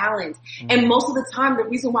about balance. And most of the time, the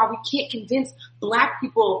reason why we can't convince black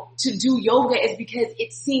people to do yoga is because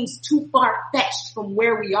it seems too far-fetched from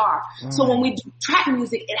where we are. So when we do trap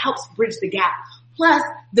music, it helps bridge the gap. Plus,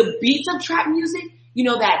 the beats of trap music,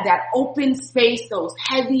 that open space, those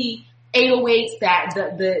heavy 808s,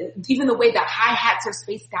 that the even the way the hi-hats are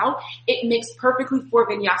spaced out, it makes perfectly for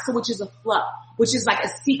vinyasa, which is a flow, which is like a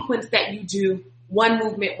sequence that you do, one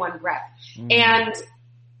movement, one breath. And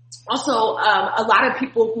also, a lot of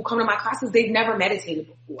people who come to my classes, they've never meditated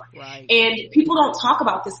before. Right. And people don't talk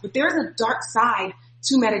about this, but there's a dark side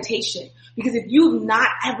to meditation. Because if you've not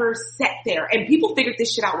ever sat there, and people figured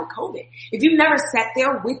this shit out with COVID, if you've never sat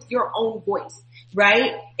there with your own voice,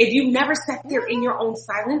 right? If you've never sat there in your own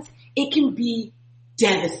silence, it can be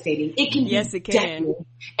devastating. It can Yes, be it can. deafening.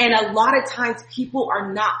 And a lot of times people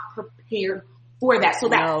are not prepared for that. So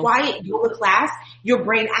that quiet yoga class, your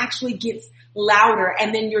brain actually gets louder,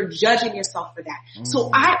 and then you're judging yourself for that. So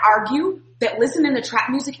I argue that listening to trap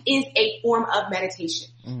music is a form of meditation.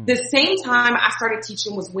 The same time I started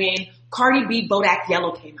teaching was when Cardi B Bodak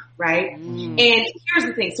Yellow came out, right? And here's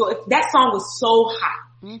the thing. So if that song was so hot,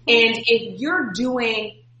 and if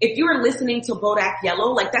you're listening to Bodak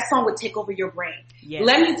Yellow, like that song would take over your brain. Yes.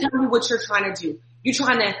 Let me tell you what you're trying to do. You're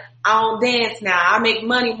trying to, I don't dance now, I make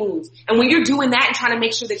money moves. And when you're doing that and trying to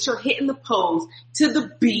make sure that you're hitting the pose to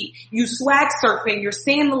the beat, you swag surfing, you're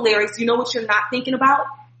saying the lyrics, you know what you're not thinking about?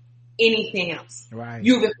 Anything else. Right.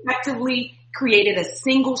 You've effectively created a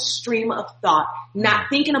single stream of thought, not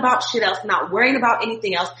thinking about shit else, not worrying about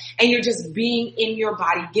anything else, and you're just being in your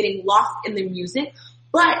body, getting lost in the music.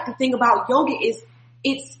 But the thing about yoga is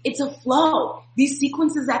it's a flow. These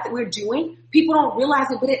sequences that we're doing, people don't realize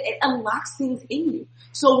it, but it unlocks things in you.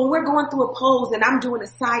 So when we're going through a pose and I'm doing a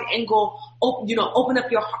side angle, open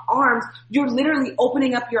up your arms, you're literally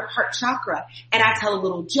opening up your heart chakra. And I tell a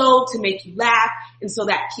little joke to make you laugh. And so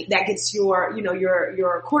that gets your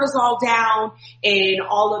cortisol down and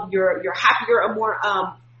all of your happier, more,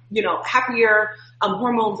 happier,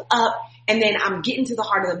 hormones up. And then I'm getting to the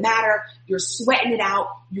heart of the matter. You're sweating it out.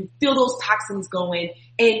 You feel those toxins going.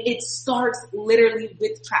 And it starts literally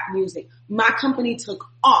with trap music. My company took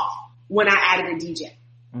off when I added a DJ.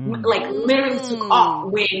 Like literally took off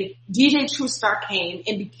when DJ True Star came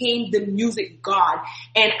and became the music god.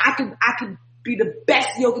 And I could be the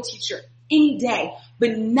best yoga teacher any day,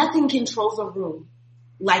 but nothing controls a room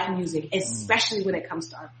like music, especially when it comes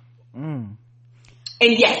to art. And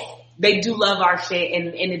yes, they do love our shit,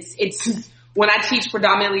 and it's when I teach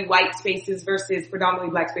predominantly white spaces versus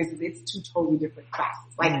predominantly black spaces, it's two totally different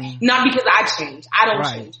classes. Like, not because I change. I don't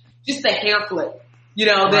change. Just the hair flip. You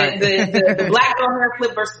know, the black girl hair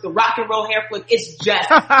flip versus the rock and roll hair flip. It's just,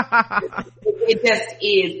 it just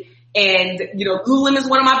is. And, Lululemon is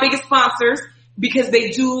one of my biggest sponsors because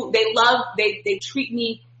they treat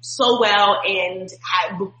me so well. And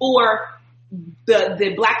before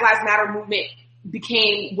the Black Lives Matter movement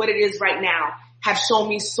became what it is right now, have shown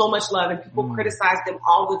me so much love, and people criticize them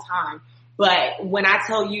all the time. But when I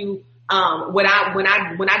tell you, when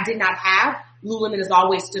I did not have, Lululemon has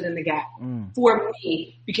always stood in the gap for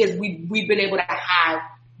me, because we've been able to have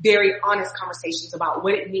very honest conversations about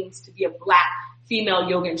what it means to be a black female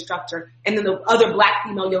yoga instructor. And then the other black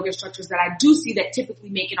female yoga instructors that I do see that typically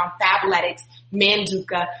make it on Fabletics,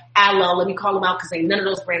 Manduka, Aloe, let me call them out because none of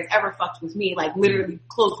those brands ever fucked with me, like literally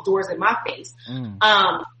closed the doors in my face.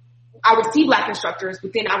 I would see black instructors,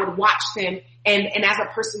 but then I would watch them, and as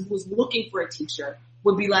a person who was looking for a teacher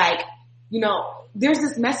would be like, there's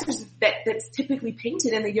this message that's typically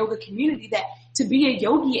painted in the yoga community that to be a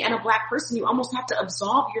yogi and a black person, you almost have to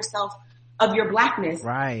absolve yourself of your blackness.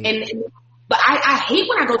 Right. But I hate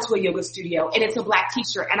when I go to a yoga studio and it's a black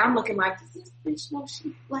teacher and I'm looking like, this bitch knows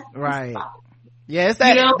she's black. Right. Yeah, it's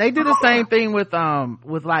that they do the same thing with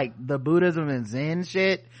like the Buddhism and Zen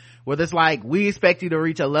shit, where it's like, we expect you to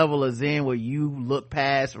reach a level of Zen where you look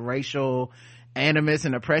past racial animus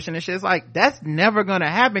and oppression and shit. It's like, that's never gonna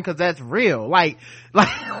happen because that's real. Like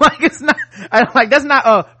it's not, like, that's not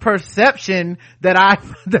a perception that I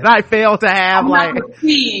fail to have. I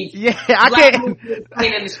can't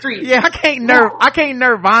in the street. Yeah, I can't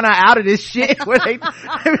Nirvana out of this shit where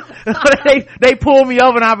they pull me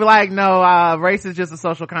over and I'll be like, no, race is just a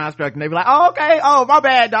social construct, and they be like, oh, okay, oh, my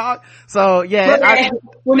bad, dog. So yeah.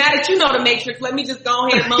 Well, now that you know the Matrix, let me just go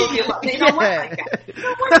ahead and mold you up. They don't work like that. They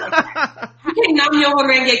don't work like that. You can't numb your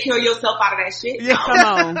water and kill yourself out of that shit. Yeah,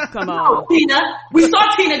 come on. No, Tina. We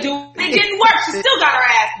saw Tina do it. It didn't work. She still got her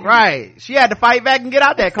ass beat. Right. She had to fight back and get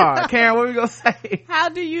out that car. Karen, what were we gonna say? How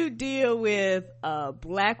do you deal with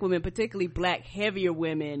black women, particularly black heavier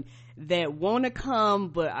women, that want to come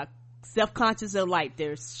but are self-conscious of like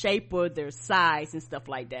their shape or their size and stuff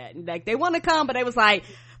like that? And like, they want to come, but they was like,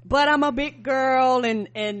 but I'm a big girl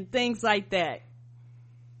and things like that.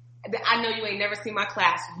 I know you ain't never seen my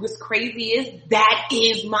class. What's crazy is that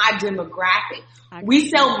is my demographic. We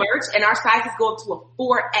sell merch and our sizes go up to a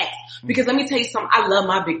 4X. Because let me tell you something, I love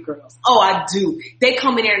my big girls. Oh, I do. They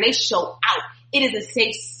come in there and they show out. It is a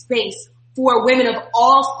safe space for women of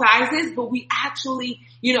all sizes, but we actually,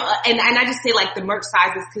 you know, and I just say like the merch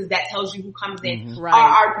sizes because that tells you who comes in. Right.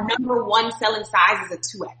 Our number one selling size is a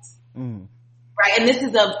 2X. Right. And this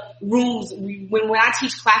is of rooms. When I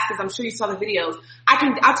teach classes, I'm sure you saw the videos. I'll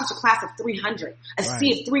teach a class of 300, a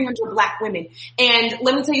sea of 300 black women. And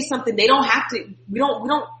let me tell you something. They don't have to,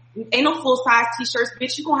 ain't no full size t-shirts,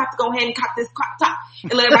 bitch. You gonna have to go ahead and cop this crop top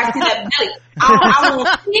and let everybody see that belly. I want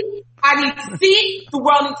to see it. I need to see it. The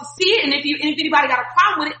world needs to see it. And if anybody got a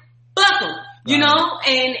problem with it, fuck them. You know?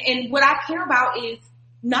 And what I care about is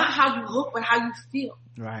not how you look, but how you feel.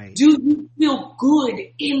 Right. Do you feel good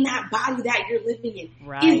in that body that you're living in?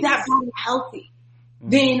 Right. Is that body healthy?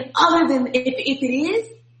 Then other than if it is,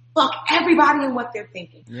 fuck everybody and what they're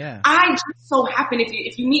thinking. Yeah. I just so happen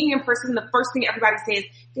if you meet me in person, the first thing everybody says,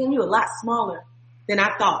 damn, you're a lot smaller than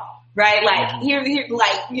I thought. Right? Like here,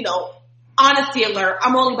 like, you know, honesty alert,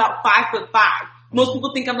 I'm only about 5'5". Most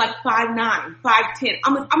people think I'm like 5'9", 5'10".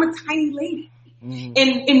 I'm a tiny lady. And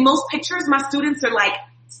in most pictures, my students are like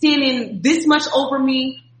standing this much over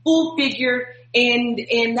me, full figure, and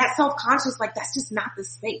that self-conscious, like that's just not the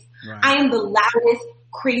space. Right. I am the loudest,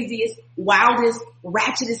 craziest, wildest,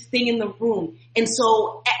 ratchetest thing in the room. And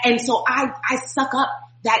so I suck up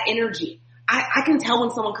that energy. I can tell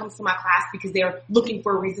when someone comes to my class because they're looking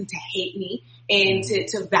for a reason to hate me and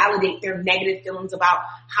to validate their negative feelings about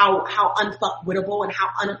how unfuckwittable and how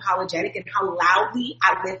unapologetic and how loudly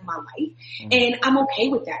I live my life. And I'm okay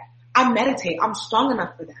with that. I meditate. I'm strong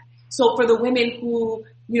enough for that. So for the women who,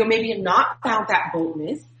 you know, maybe have not found that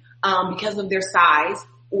boldness, because of their size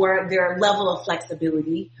or their level of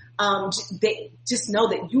flexibility, they just know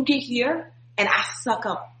that you get here and I suck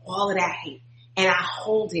up all of that hate. And I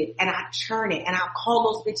hold it and I churn it and I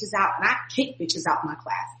call those bitches out and I kick bitches out in my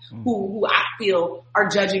class who I feel are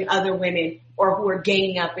judging other women or who are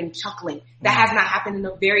ganging up and chuckling. That has not happened in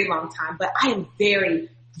a very long time, but I am very,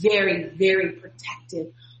 very, very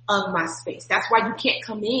protective of my space. That's why you can't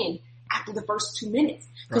come in after the first 2 minutes.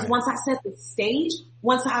 Because once I set the stage,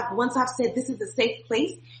 once I've said this is a safe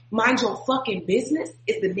place, mind your fucking business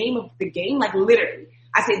is the name of the game. Like literally,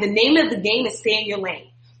 I say the name of the game is stay in your lane.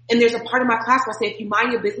 And there's a part of my class where I say, if you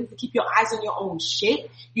mind your business and keep your eyes on your own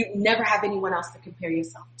shit, you never have anyone else to compare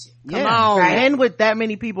yourself to. Come on. Right? And with that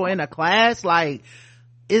many people in a class, like,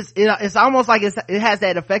 it's almost like it has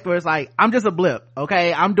that effect where it's like, I'm just a blip.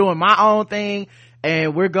 Okay. I'm doing my own thing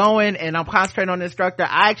and we're going and I'm concentrating on the instructor.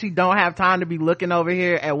 I actually don't have time to be looking over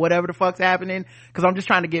here at whatever the fuck's happening because I'm just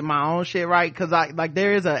trying to get my own shit right. Cause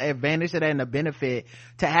there is an advantage to that and a benefit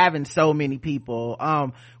to having so many people.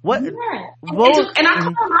 And I call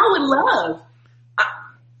them out with love.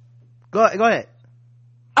 Go ahead.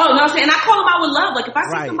 Oh, no, I'm saying, and I call them out with love. Like, if I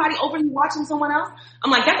see somebody overly watching someone else, I'm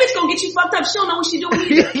like, that bitch gonna get you fucked up. She don't know what she's doing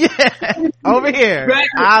either. Yeah. Over here. Right?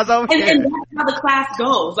 Eyes over here. And that's how the class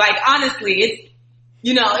goes. Like, honestly, it's,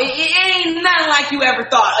 you know, it ain't nothing like you ever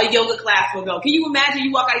thought a yoga class will go. Can you imagine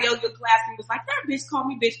you walk out of yoga class and was like, that bitch called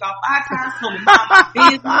me bitch about 5 times, told me my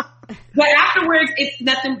business. But afterwards, it's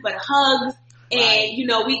nothing but hugs. And, you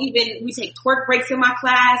know, we take twerk breaks in my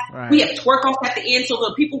class. Right. We have twerk off at the end. So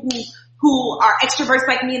the people who are extroverts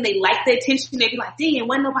like me and they like the attention, they be like, damn,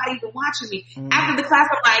 wasn't nobody even watching me. After the class,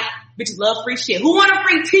 I'm like, bitches love free shit. Who want a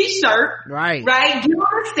free t-shirt? Right. Right? Get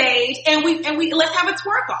on the stage and we let's have a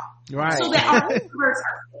twerk off. Right. So that our introverts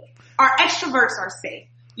are safe. Our extroverts are safe.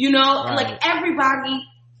 You know, like everybody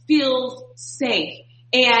feels safe.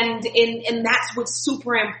 And that's what's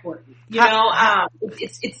super important. You know,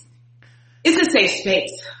 it's a safe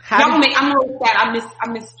space. I'm really sad. I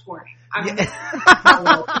miss touring.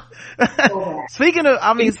 Speaking of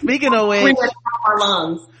which, our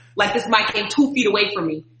lungs, like this mic came 2 feet away from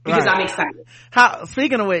me because I'm excited.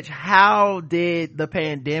 Speaking of which, how did the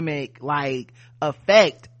pandemic like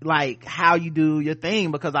affect like how you do your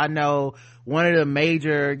thing? Because I know one of the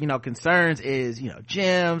major, you know, concerns is, you know,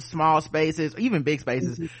 gyms, small spaces, even big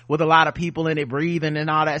spaces with a lot of people in it breathing and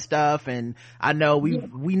all that stuff. And I know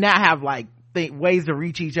we now have like ways to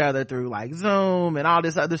reach each other through like Zoom and all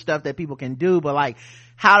this other stuff that people can do, but like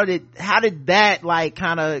how did that like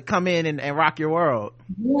kind of come in and rock your world?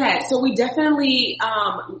 Yeah, so we definitely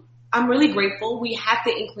I'm really grateful. We had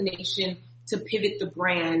the inclination to pivot the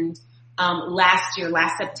brand last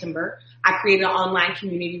September. I created an online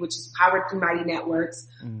community which is powered through Mighty Networks.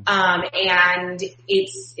 And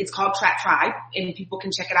it's called Trap Tribe, and people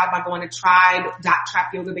can check it out by going to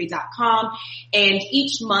tribe.trapyogabae.com. And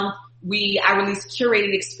each month I release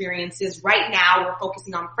curated experiences. Right now, we're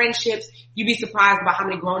focusing on friendships. You'd be surprised about how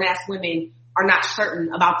many grown-ass women are not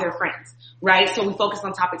certain about their friends, right? So we focus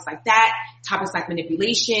on topics like that, topics like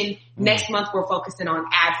manipulation. Next month, we're focusing on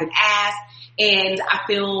abs and ass. And I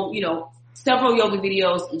feel, several yoga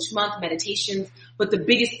videos each month, meditations. But the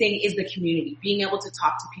biggest thing is the community, being able to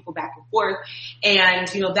talk to people back and forth. And,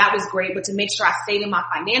 that was great. But to make sure I stayed in my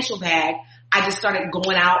financial bag, I just started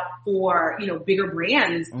going out for, bigger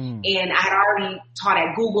brands. And I had already taught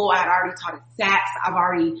at Google. I had already taught at Saks. I've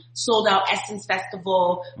already sold out Essence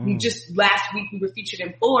Festival. Just last week we were featured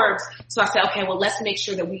in Forbes. So I said, okay, well, let's make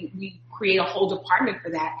sure that we create a whole department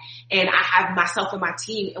for that. And I have myself and my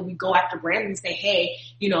team, and we go after brands and say, hey,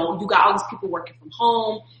 you got all these people working from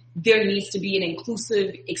home. There needs to be an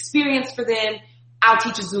inclusive experience for them. I'll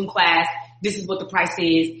teach a Zoom class. This is what the price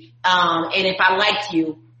is. And if I like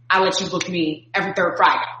you, I'll let you book me every third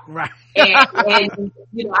Friday. Right. and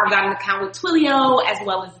I've got an account with Twilio as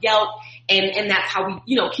well as Yelp. And that's how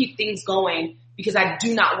we, keep things going, because I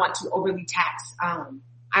do not want to overly tax. I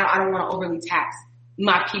don't want to overly tax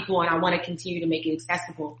my people, and I want to continue to make it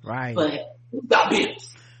accessible. Right. But we've got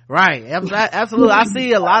bills. Right. Absolutely. I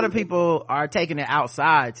see a lot of people are taking it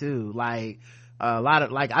outside too. Like a lot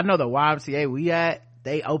of, I know the YMCA we at,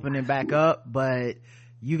 they opening back up, but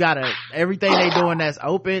you gotta, everything they doing that's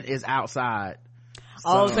open is outside.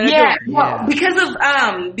 So yeah.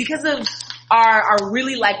 Because of our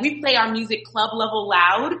really, we play our music club level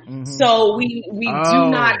loud. So we do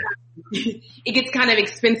not, it gets kind of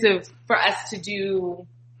expensive for us to do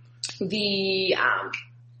the,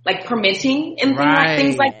 permitting and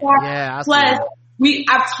things like that. Yeah, Plus,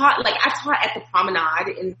 I taught at the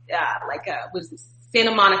Promenade in,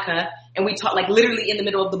 Santa Monica, and we taught literally in the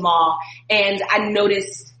middle of the mall. And I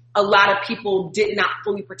noticed a lot of people did not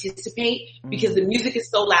fully participate because the music is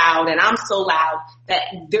so loud and I'm so loud that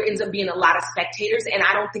there ends up being a lot of spectators. And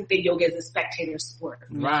I don't think that yoga is a spectator sport.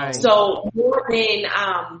 Right. So more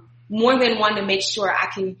than wanting to make sure I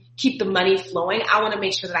can keep the money flowing, I want to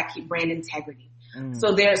make sure that I keep brand integrity.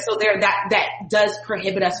 So that does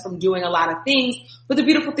prohibit us from doing a lot of things. But the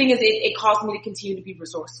beautiful thing is it caused me to continue to be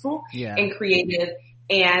resourceful and creative.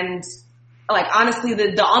 And honestly,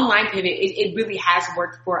 the online pivot, it really has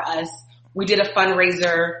worked for us. We did a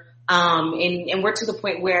fundraiser, and we're to the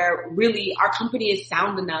point where really our company is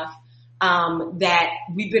sound enough that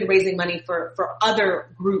we've been raising money for other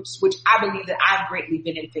groups, which I believe that I've greatly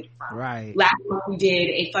benefited from. Right. Last month we did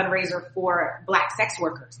a fundraiser for Black sex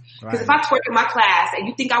workers. Because if I twerk in my class and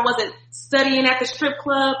you think I wasn't studying at the strip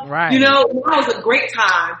club, that was a great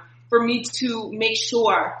time for me to make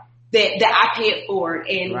sure that I pay it forward.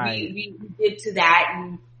 And we did to that.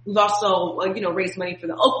 And we've also, raised money for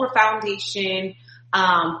the Oprah Foundation,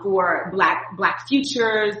 for Black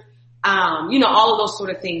Futures, all of those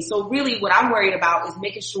sort of things. So really what I'm worried about is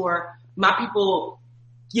making sure my people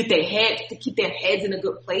keep their heads in a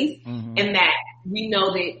good place, and that we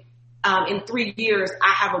know that in 3 years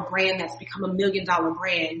I have a brand that's become $1 million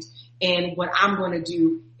brand. And what I'm going to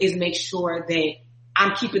do is make sure that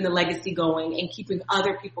I'm keeping the legacy going and keeping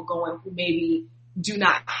other people going who maybe do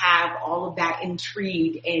not have all of that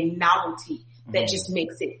intrigue and novelty that just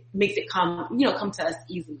makes it come to us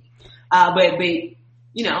easily. But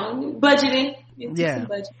budgeting. Yeah,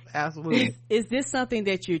 absolutely. Is this something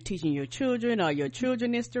that you're teaching your children, or your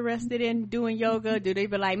children interested in doing yoga? Do they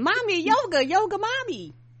be like, mommy, yoga,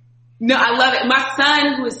 mommy? No, I love it. My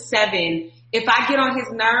son, who is 7, if I get on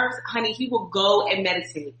his nerves, honey, he will go and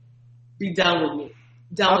meditate. Be done with me.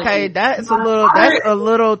 Okay, that's a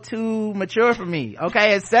little too mature for me.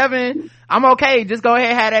 Okay, at 7, I'm okay. Just go ahead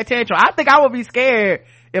and have that tantrum. I think I would be scared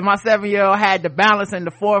if my 7-year-old had the balance and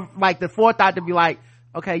the forethought to be like,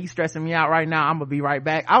 okay, you stressing me out right now. I'm gonna be right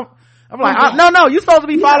back. I'm like, no, you supposed to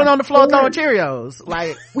be falling on the floor throwing Cheerios.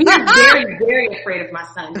 We are very, very afraid of my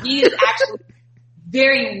son. He is actually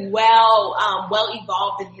very well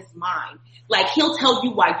evolved in his mind. He'll tell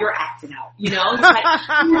you why you're acting out, He's like,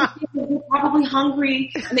 you're probably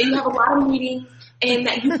hungry and that you have a lot of meetings and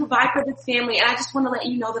that you provide for this family. And I just want to let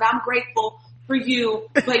you know that I'm grateful for you,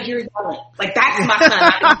 but you're yelling. That's my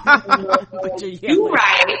son. You're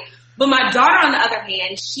right. But my daughter, on the other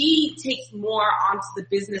hand, she takes more onto the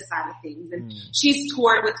business side of things, and she's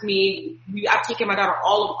toured with me. I've taken my daughter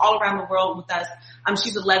all around the world with us.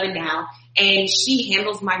 She's 11 now, and she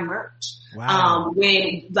handles my merch. Wow.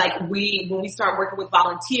 When we start working with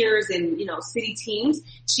volunteers and city teams,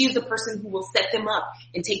 she is the person who will set them up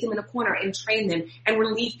and take them in a corner and train them and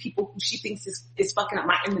relieve people who she thinks is fucking up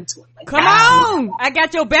my inventory. Come on, I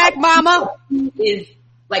got your back, mama.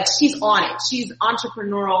 She's on it. She's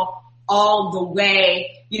entrepreneurial all the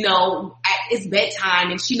way. it's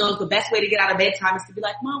bedtime and she knows the best way to get out of bedtime is to be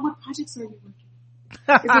like, Mom, what projects are you working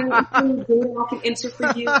on? Is there anything good I can enter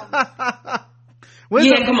for you? Come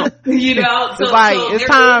on. You know, so,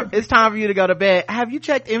 it's time for you to go to bed. Have you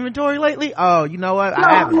checked inventory lately? Oh, you know what? No,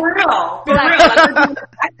 I haven't. For real. Like, we're doing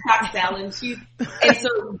a cocktail and so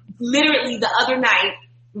literally the other night,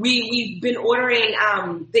 we've been ordering,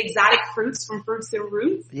 the exotic fruits from Fruits and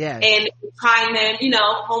Roots. Yeah. And trying them, you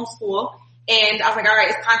know, homeschool. And I was like, all right,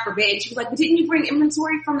 it's time for bed. She was like, but didn't you bring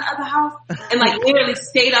inventory from the other house? And like literally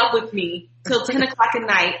stayed up with me till 10 o'clock at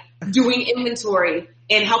night doing inventory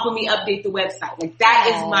and helping me update the website. Like that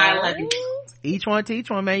is my 11. Each one to each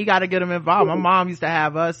one, man. You got to get them involved. My mom used to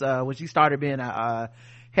have us, when she started being a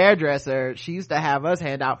hairdresser, she used to have us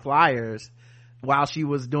hand out flyers while she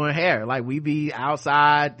was doing hair. Like we'd be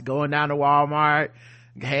outside going down to Walmart,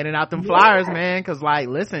 handing out them flyers, man, because like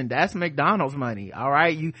listen, that's McDonald's money. All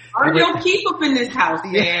right, you don't keep up in this house,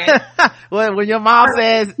 man. Well, when your mom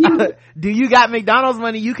says do you got McDonald's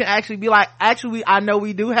money, you can actually be like, actually I know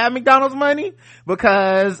we do have McDonald's money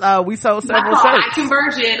because we sold several shirts.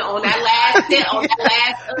 Conversion on that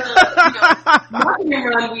last marketing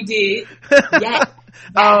run we did. Yes.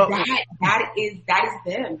 That is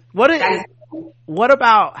them. What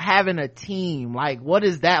about having a team? Like, what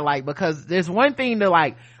is that like? Because there's one thing to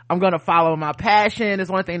like, I'm going to follow my passion. It's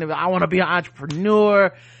one thing to be, I want to be an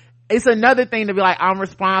entrepreneur. It's another thing to be like, I'm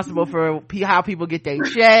responsible for how people get their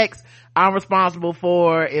checks. I'm responsible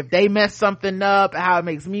for if they mess something up, how it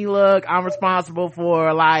makes me look. I'm responsible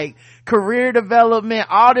for like career development,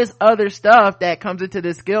 all this other stuff that comes into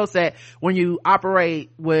this skill set when you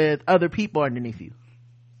operate with other people underneath you.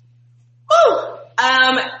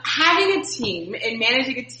 Having a team and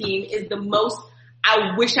managing a team is the most,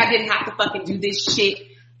 I wish I didn't have to fucking do this shit,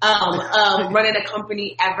 running a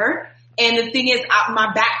company ever. And the thing is,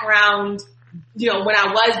 my background, you know, when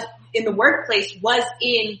I was in the workplace was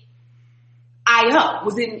in IO,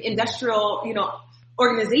 was in industrial, you know,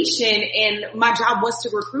 organization, and my job was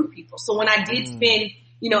to recruit people. So when I did spend,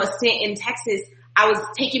 you know, a stint in Texas, I was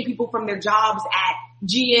taking people from their jobs at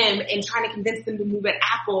GM and trying to convince them to move at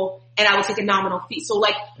Apple, and I would take a nominal fee. So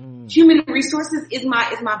like human resources is my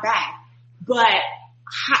bag. But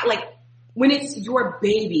like when it's your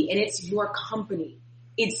baby and it's your company,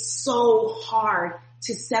 it's so hard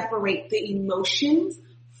to separate the emotions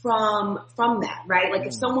from that, right? Like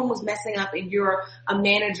if someone was messing up and you're a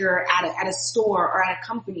manager at a store or at a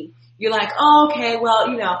company, you're like, oh, okay, well,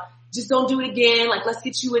 you know, just don't do it again. Like, let's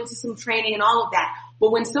get you into some training and all of that.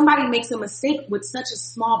 But when somebody makes a mistake with such a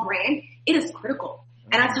small brand, it is critical.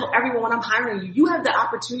 And I tell everyone when I'm hiring you, you have the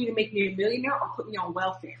opportunity to make me a millionaire or put me on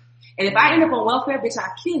welfare. And if I end up on welfare, bitch,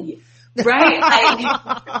 I'll kill you. Right? Like,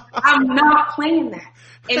 I'm not playing that.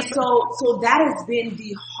 And so that has been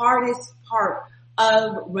the hardest part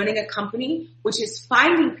of running a company, which is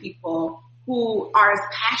finding people who are as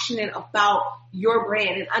passionate about your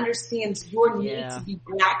brand and understands your need to be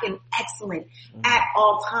black and excellent at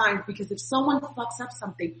all times. Because if someone fucks up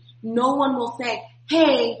something, no one will say,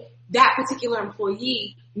 hey, that particular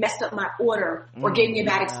employee messed up my order or gave me a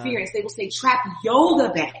bad experience. They will say, trap Yoga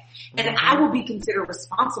Bae. And I will be considered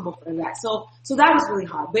responsible for that. So that was really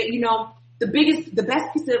hard. But you know, the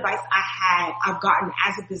best piece of advice I've gotten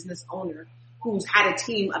as a business owner who's had a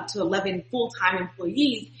team up to 11 full-time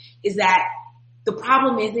employees is that the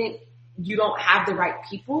problem isn't you don't have the right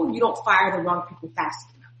people. You don't fire the wrong people fast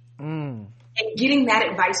enough. And getting that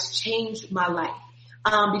advice changed my life.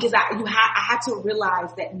 Because I had to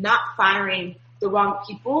realize that not firing the wrong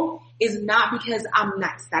people is not because I'm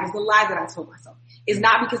nice. That is a lie that I told myself. It's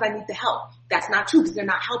not because I need the help. That's not true because they're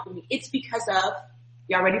not helping me. It's because of,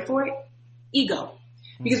 y'all ready for it? Ego.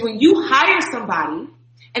 Because when you hire somebody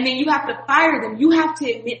and then you have to fire them, you have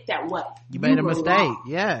to admit that what? You made a mistake. Wrong.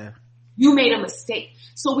 Yeah. You made a mistake.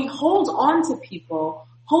 So we hold on to people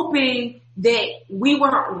hoping that we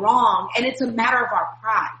weren't wrong, and it's a matter of our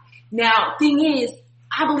pride. Now, thing is,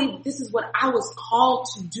 I believe this is what I was called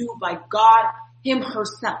to do by God, Him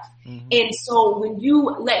herself. And so when you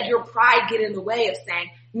let your pride get in the way of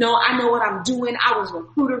saying, no, I know what I'm doing. I was a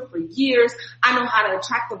recruiter for years. I know how to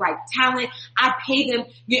attract the right talent. I pay them.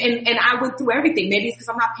 And I went through everything. Maybe it's because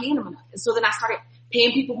I'm not paying them enough. And so then I started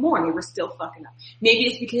paying people more and they were still fucking up. Maybe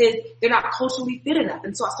it's because they're not culturally fit enough.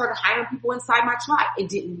 And so I started hiring people inside my tribe. It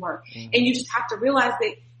didn't work. And you just have to realize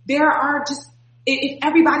that there are just, if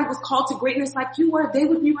everybody was called to greatness like you were, they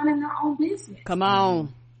would be running their own business. Come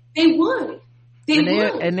on. They would.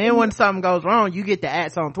 And then when something goes wrong, you get the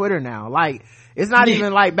ads on Twitter now. Like, it's not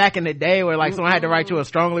even like back in the day where like someone had to write you a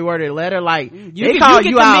strongly worded letter. Like, they call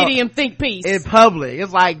you out medium think piece in public.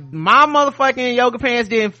 It's like, my motherfucking yoga pants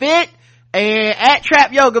didn't fit. and at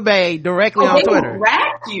Trap Yoga Bae directly on Twitter. They will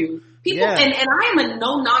drag you. People, and I am a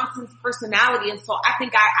no-nonsense personality, and so I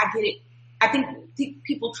think I get it. I think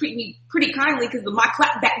people treat me pretty kindly because my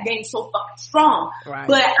clapback game is so fucking strong. Right.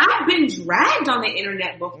 But I've been dragged on the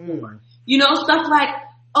internet before. You know, stuff like,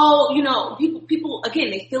 oh, you know, people, again,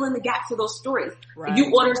 they fill in the gaps of those stories. Right.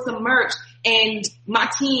 You order some merch and my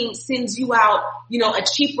team sends you out, you know, a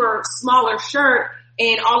cheaper, smaller shirt,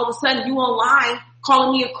 and all of a sudden you online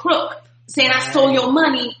calling me a crook, saying I stole your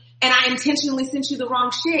money and I intentionally sent you the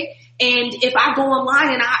wrong shit. And if I go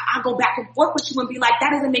online and I go back and forth with you and be like, that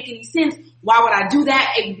doesn't make any sense. Why would I do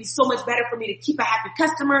that? It would be so much better for me to keep a happy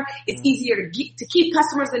customer. It's easier to keep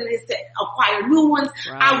customers than it is to acquire new ones.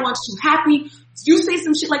 Right. I want you happy. You say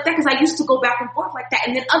some shit like that because I used to go back and forth like that.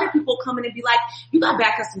 And then other people come in and be like, you got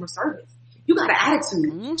bad customer service. You got an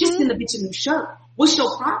attitude. Just send the bitch a new shirt. What's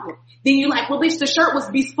your problem? Then you're like, well, bitch, the shirt was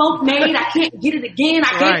bespoke made. I can't get it again.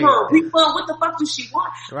 I gave her a refund. What the fuck does she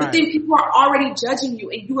want? Right. But then people are already judging you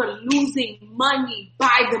and you are losing money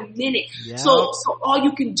by the minute. Yep. So all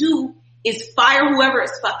you can do is fire whoever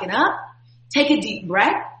is fucking up, take a deep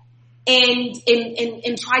breath, and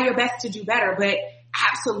try your best to do better. But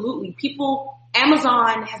absolutely,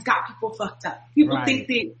 Amazon has got people fucked up. People think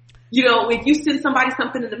that, you know, if you send somebody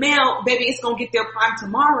something in the mail, baby, it's gonna get their Prime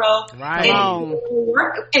tomorrow. Right. And it will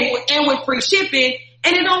work, and with free shipping,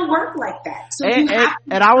 and it don't work like that. So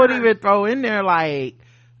and I would even throw in there, like,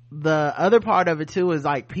 the other part of it too is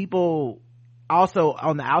like people also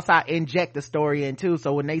on the outside inject the story in too.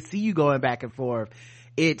 So when they see you going back and forth,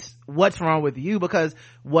 it's what's wrong with you, because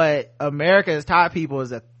what America has taught people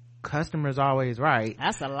is that customer's always right.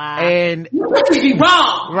 That's a lie. And you could be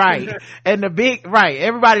wrong. Right. And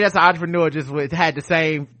everybody that's an entrepreneur just had the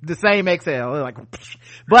same Excel. Like,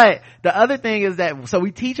 but the other thing is that, so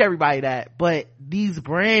we teach everybody that, but these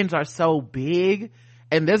brands are so big,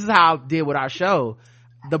 and this is how I did with our show.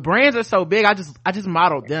 The brands are so big, I just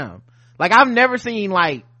modeled them. Like, I've never seen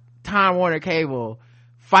like Time Warner Cable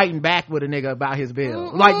fighting back with a nigga about his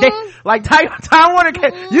bill. Time Warner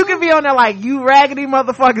Cable, you can be on there like, you raggedy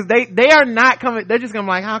motherfuckers. They are not coming. They're just gonna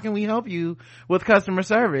be like, how can we help you with customer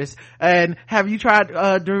service? And have you tried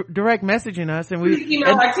direct messaging us? And we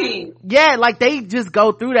email our team. Yeah, like they just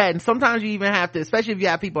go through that. And sometimes you even have to, especially if you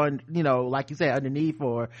have people, you know, like you said, underneath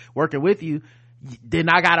or working with you, then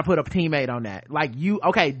I gotta put a teammate on that. Like,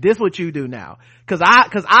 this what you do now. Cause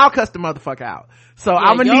I'll cuss the motherfucker out. So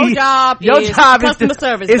I'm gonna need, your job customer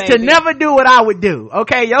service, is to never do what I would do.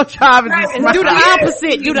 Okay? Your job is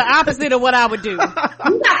to do the opposite of what I would do. You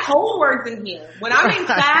got whole words in here. When I'm in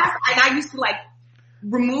class and I used to like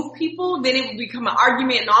remove people, then it would become an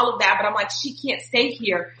argument and all of that, but I'm like, she can't stay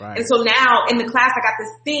here. Right. And so now in the class I got this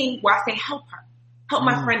thing where I say, help her. Help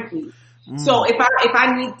my friend, please. So if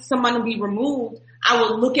I need someone to be removed, I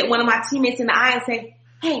will look at one of my teammates in the eye and say,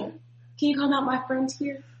 hey, can you come out my friend's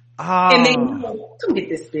here? And they know, come get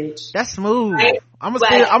this bitch. That's smooth. Right? I'm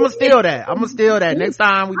gonna steal that. I'm gonna steal that. Next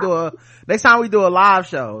time we do a live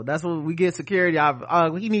show, that's when we get security.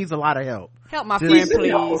 He needs a lot of help. Help my friend,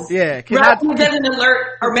 please. Yeah. Who doesn't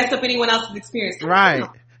alert or mess up anyone else's experience. Right.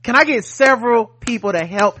 Can I get several people to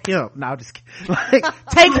help him? No, I'm just kidding. Like,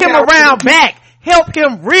 take him around back. Help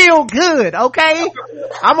him real good, okay?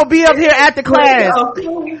 I'm gonna be up here at the class.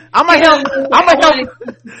 I'm gonna help.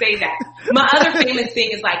 Say that. My other famous thing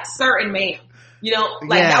is like sir and ma'am. You know,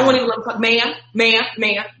 like I won't even look ma'am, but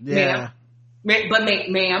ma'am.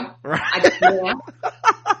 Right. I just ma'am.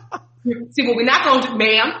 See, what we're not gonna do,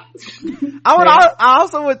 ma'am. I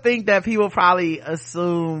also would think that people probably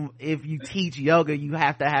assume if you teach yoga, you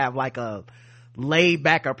have to have like a laid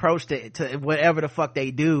back approach to whatever the fuck they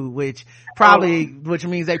do, which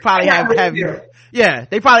means they probably have you,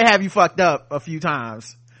 they probably have you fucked up a few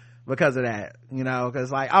times because of that, you know, because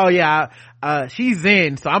like, she's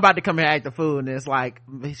zen, so I'm about to come here and act the fool, and it's like,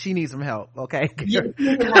 she needs some help, okay? Yeah, and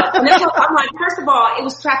that's what I'm like, first of all, it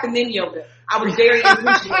was trap and then yoga. I was very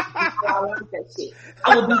intentional. I learned that shit.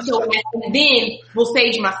 I would do so, and then will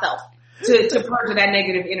sage myself to purge that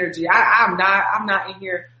negative energy. I'm not in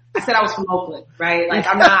here. I said I was from Oakland, right? Like,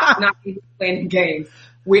 I'm not playing games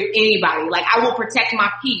with anybody. Like, I will protect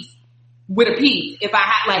my peace with a P if I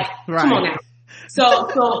had, like, come on now. So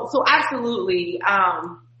absolutely, a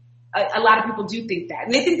lot of people do think that.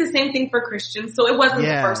 And they think the same thing for Christians. So it wasn't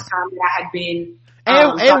the first time that I had been,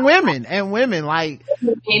 and women, like,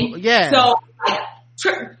 So, like,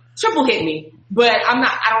 triple hit me, but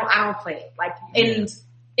I don't play it. Like, and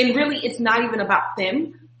really it's not even about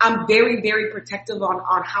them. I'm very, very protective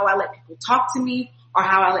on how I let people talk to me or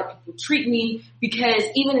how I let people treat me, because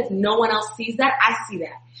even if no one else sees that, I see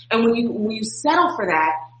that. And when you settle for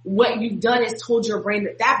that, what you've done is told your brain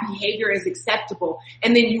that that behavior is acceptable.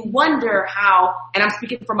 And then you wonder how, and I'm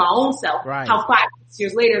speaking for my own self, how 5-6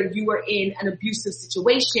 years later you were in an abusive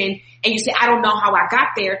situation and you say, I don't know how I got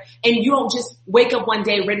there. And you don't just wake up one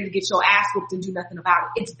day ready to get your ass whooped and do nothing about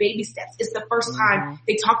it. It's baby steps. It's the first time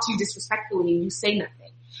they talk to you disrespectfully and you say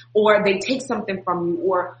nothing, or they take something from you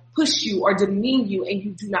or push you or demean you and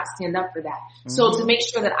you do not stand up for that. So to make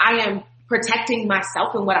sure that I am protecting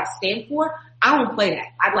myself and what I stand for, I don't play that.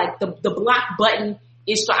 I like the block button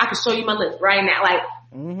is so I can show you my list right now. Like,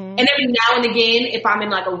 and every now and again, if I'm in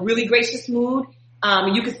like a really gracious mood,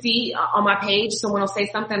 you can see on my page, someone will say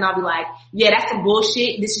something and I'll be like, yeah, that's some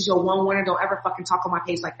bullshit. This is your one warning. Don't ever fucking talk on my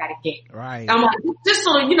page like that again. Right. I'm like, just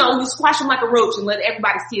so, you know, you squash them like a roach and let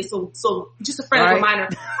everybody see it. So just a friendly reminder.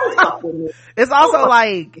 Don't fuck with me. It's also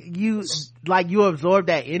like you absorb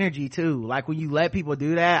that energy too. Like when you let people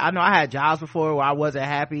do that. I know I had jobs before where I wasn't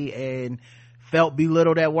happy and felt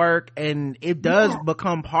belittled at work, and it does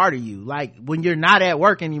become part of you. Like when you're not at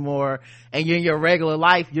work anymore and you're in your regular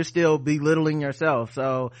life, you're still belittling yourself.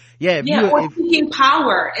 So or seeking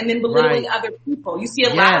power and then belittling other people. You see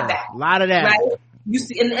a lot of that. A lot of that. Right? You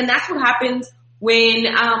see, and that's what happens when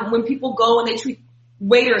people go and they treat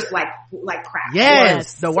waiters like crap.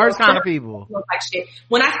 Yes, the worst kind of people. Like shit.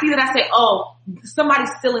 When I see that, I say, oh,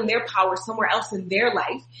 somebody's still in their power somewhere else in their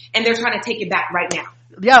life, and they're trying to take it back right now.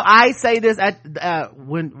 Yo, I say this at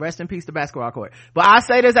when rest in peace the basketball court, but I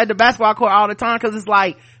say this at the basketball court all the time, because it's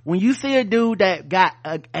like when you see a dude that got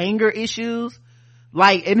anger issues,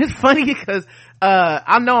 like, and it's funny because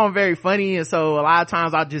I know I'm very funny, and so a lot of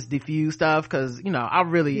times I just diffuse stuff because, you know, I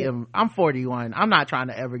really am. I'm 41. I'm not trying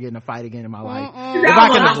to ever get in a fight again in my life. If I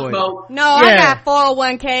can avoid it. No, I got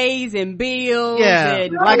 401ks and bills. Yeah,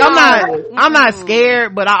 and like I'm not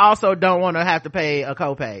scared, but I also don't want to have to pay a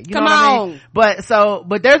copay. You know what I mean?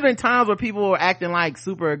 But there's been times where people were acting like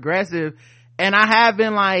super aggressive, and I have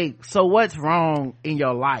been like, so what's wrong in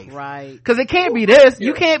your life? Right. Cause it can't be this.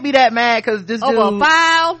 You can't be that mad cause this dude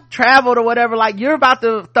traveled or whatever. Like, you're about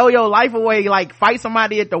to throw your life away, like fight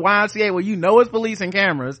somebody at the YMCA where you know it's police and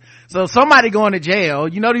cameras. So somebody going to jail.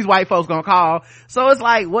 You know these white folks gonna call. So it's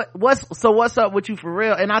like, what's up with you for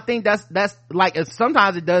real? And I think that's like,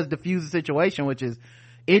 sometimes it does diffuse the situation, which is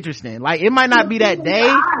interesting. Like, it might not be that day.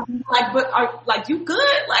 Like, but you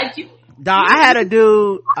good? Like you. Dog, I had a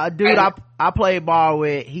dude I played ball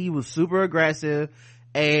with. He was super aggressive,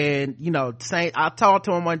 and you know, I talked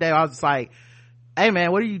to him one day. I was just like, hey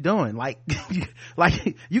man, what are you doing? Like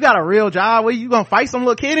you got a real job? What, you gonna fight some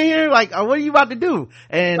little kid in here? Like, what are you about to do?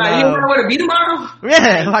 And you don't know where to be tomorrow?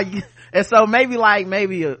 Yeah, like, and so maybe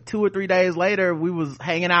 2 or 3 days later, we was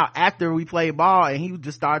hanging out after we played ball, and he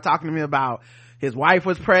just started talking to me about his wife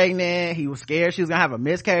was pregnant. He was scared she was gonna have a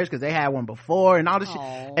miscarriage because they had one before and all this shit.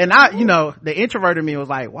 And I, you know, the introvert in me was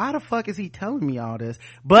like, why the fuck is he telling me all this?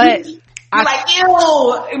 But ew,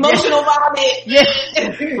 emotional vomit.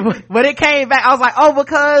 Yeah. But it came back. I was like, oh,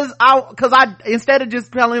 because I instead of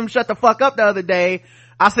just telling him shut the fuck up the other day,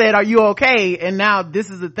 I said, are you okay? And now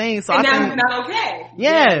this is the thing. So and now you're not okay.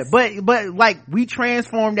 Yeah, yes. but like, we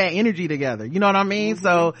transformed that energy together. You know what I mean?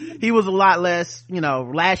 So he was a lot less, you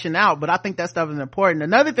know, lashing out, but I think that stuff is important.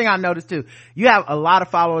 Another thing I noticed too, you have a lot of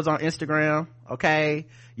followers on Instagram. Okay.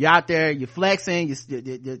 You're out there, you're flexing,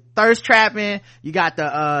 you're thirst trapping, you got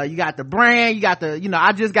the brand, you got the, you know,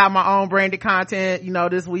 I just got my own branded content, you know,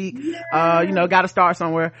 this week. Yeah. You know, gotta start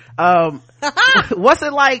somewhere. What's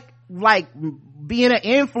it like being an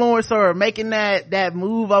influencer or making that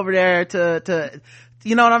move over there to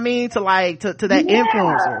you know what I mean, to that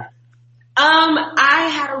influencer? I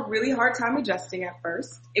had a really hard time adjusting at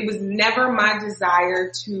first. It was never my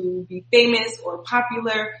desire to be famous or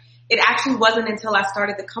popular. It actually wasn't until I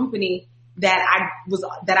started the company that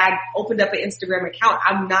I opened up an Instagram account.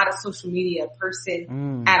 I'm not a social media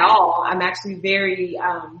person at all. I'm actually very,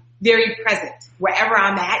 very present. Wherever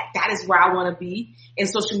I'm at, that is where I want to be. And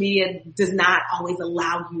social media does not always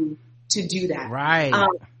allow you to do that. Right.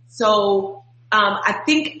 I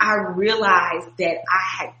think I realized that I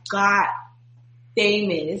had got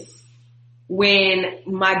famous when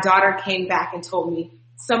my daughter came back and told me,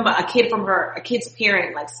 a kid's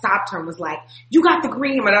parent like stopped her and was like, you got the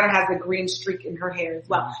green. My daughter has a green streak in her hair as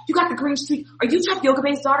well. You got the green streak. Are you Yoga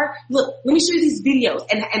Bae's daughter? Look, let me show you these videos.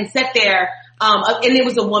 And sat there, and it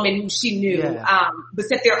was a woman who she knew, but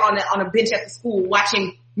sat there on a bench at the school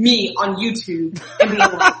watching me on YouTube and being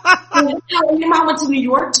like, your mom went to New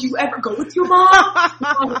York. Do you ever go with your mom?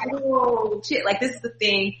 I'm like, oh shit, like this is the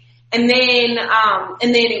thing. And then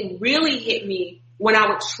it really hit me when I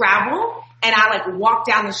would travel and I like walk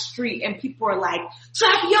down the street and people are like,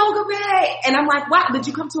 "Trap Yoga Bae," and I'm like, "Wow, did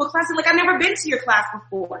you come to a class?" They're like, "I've never been to your class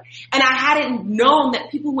before," and I hadn't known that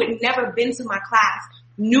people who had never been to my class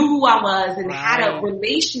knew who I was and had a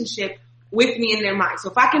relationship with me in their mind. So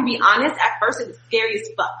if I can be honest, at first it was scary as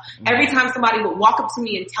fuck. Every time somebody would walk up to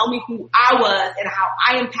me and tell me who I was and how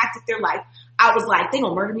I impacted their life, I was like, they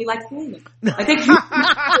gonna murder me like Selena. Like they I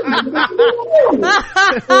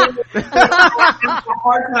had a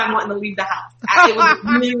hard time wanting to leave the house. It was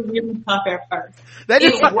really, really tough at first.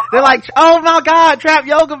 They're like, oh my God, Trap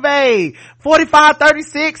Yoga Bae,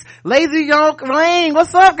 4536, Lazy Young Lane,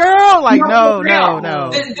 what's up, girl? Like, no.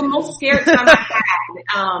 The most scared time I had,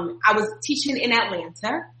 I was teaching in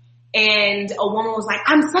Atlanta, and a woman was like,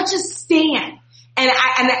 "I'm such a stan," and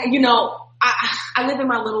I live in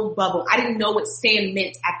my little bubble. I didn't know what stan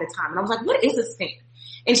meant at the time. And I was like, what is a stan?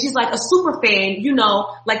 And she's like, a super fan,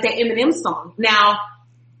 like that Eminem song. Now,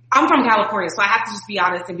 I'm from California, so I have to just be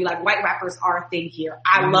honest and be like, white rappers are a thing here.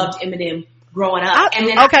 I loved Eminem growing up.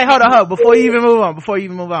 Hold on. Before you even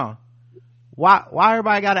move on. Why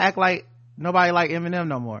everybody gotta act like nobody like Eminem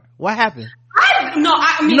no more? What happened? You know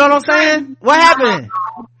what I'm saying? What happened?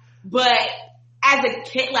 But as a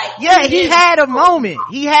kid, he had a moment.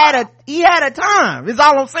 He had a time. Is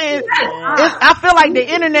all I'm saying. I feel like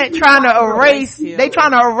the internet trying to erase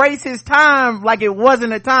his time like it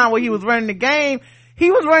wasn't a time where he was running the game.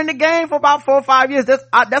 He was running the game for about 4 or 5 years. That's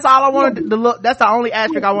all I wanted to look. That's the only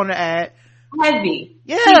asterisk I wanted to add. Heavy.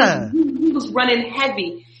 Yeah. He was running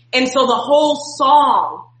heavy. And so the whole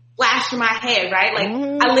song flashed in my head, right? Like,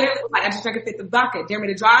 I literally was like, I just drank a fifth of vodka. Dare me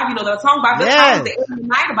to drive. The song about the time the end of the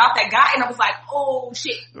night about that guy. And I was like, oh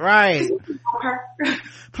shit. Right.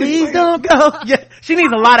 Please don't go. Yeah. She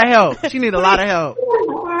needs a lot of help. Send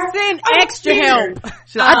extra help.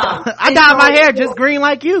 I got my hair just green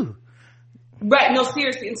like you. Right. No,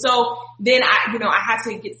 seriously. And so then I had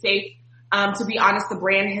to get safe. To be honest, the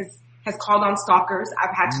brand has called on stalkers.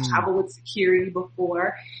 I've had to travel with security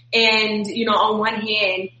before. And, on one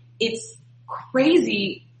hand, it's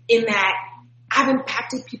crazy in that I've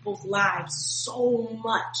impacted people's lives so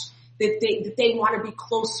much that they want to be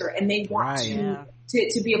closer and they want to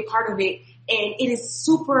be a part of it. And it is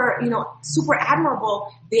super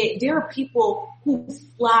admirable that there are people who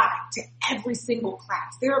fly to every single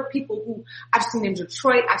class. There are people who I've seen in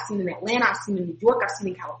Detroit, I've seen in Atlanta, I've seen in New York, I've seen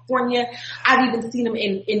in California. I've even seen them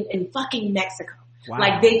in fucking Mexico. Wow.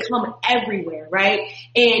 Like they come everywhere, right?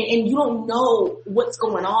 And you don't know what's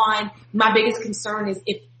going on. My biggest concern is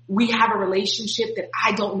if we have a relationship that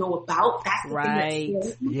I don't know about. That's the thing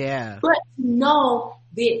that's scary. Yeah. But to know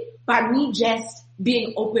that by me just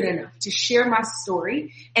being open enough to share my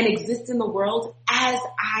story and exist in the world as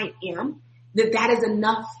I am, that is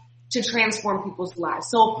enough to transform people's lives.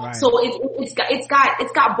 So it's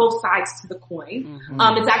got both sides to the coin.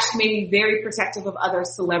 It's actually made me very protective of other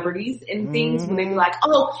celebrities and things when they be like,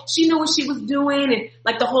 oh, she knew what she was doing, and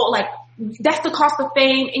like the whole that's the cost of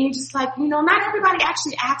fame, and you're just like, not everybody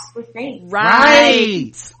actually asks for fame.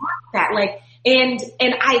 Right. That and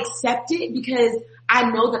I accept it because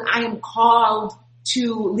I know that I am called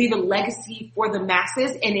to leave a legacy for the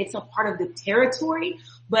masses, and it's a part of the territory.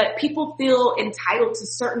 But people feel entitled to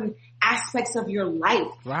certain aspects of your life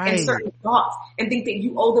and certain thoughts, and think that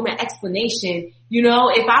you owe them an explanation.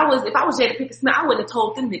 If I was Jada Pinkett Smith, I wouldn't have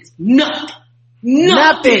told them niggas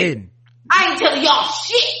nothing. I ain't telling y'all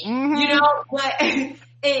shit, but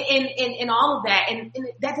and all of that, and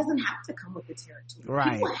that doesn't have to come with the territory.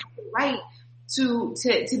 Right. People have the right to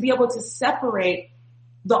be able to separate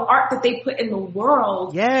the art that they put in the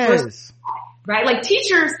world. Yes. Right? Like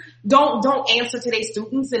teachers don't answer to their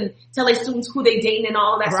students and tell their students who they dating and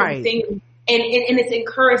all of that sort of thing. And it's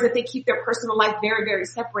encouraged that they keep their personal life very, very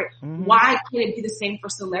separate. Why can't it be the same for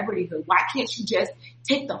celebrityhood? Why can't you just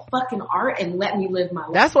take the fucking art and let me live my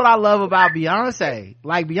life? That's what I love about Beyonce.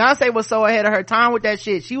 Like Beyonce was so ahead of her time with that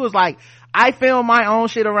shit. She was like, I film my own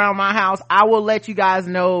shit around my house. I will let you guys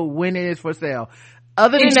know when it is for sale.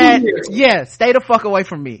 Other than that, stay the fuck away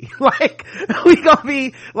from me. Like, we gonna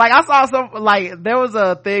be, like, I saw there was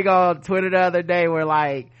a thing on Twitter the other day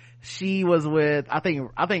where she was with, I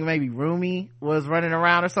think maybe Rumi was running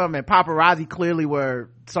around or something, and paparazzi clearly were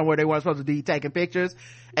somewhere they weren't supposed to be taking pictures.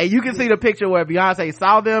 And you can see the picture where Beyonce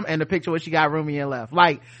saw them and the picture where she got Rumi and left.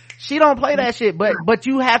 Like, she don't play that shit, but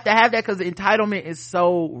you have to have that because entitlement is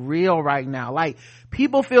so real right now. Like,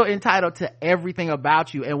 people feel entitled to everything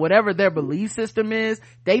about you, and whatever their belief system is,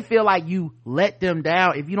 they feel like you let them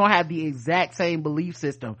down if you don't have the exact same belief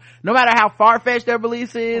system, no matter how far-fetched their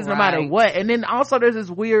beliefs is, no matter what. And then also there's this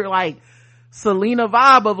weird Selena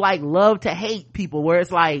vibe of like love to hate people, where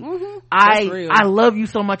it's like, I love you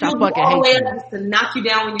so much, I fucking hate you. To knock you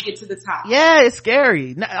down when you get to the top. Yeah, it's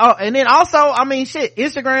scary. And then also, I mean, shit,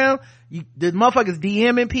 Instagram, the motherfuckers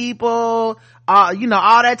DMing people, you know,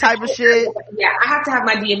 all that type of shit. Yeah, I have to have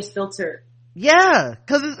my DMs filtered. Yeah,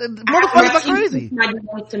 cause motherfuckers are crazy. My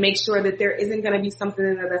DMs to make sure that there isn't gonna be something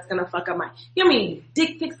in there that's gonna fuck up my, you know what I mean?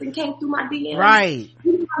 Dick pics that came through my DMs. Right.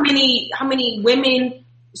 You know how many women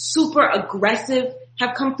super aggressive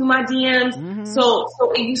have come through my DMs. Mm-hmm. So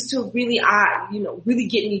it used to really, really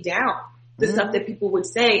get me down, the stuff that people would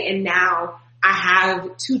say. And now I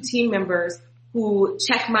have 2 team members who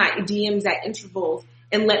check my DMs at intervals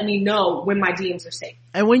and let me know when my DMs are safe.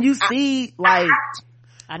 And when you see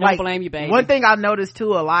I don't blame you, baby. One thing I noticed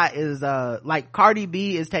too a lot is like Cardi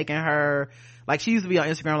B is taking her, like she used to be on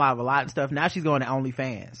Instagram Live a lot and stuff. Now she's going to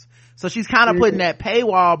OnlyFans. So she's kind of putting that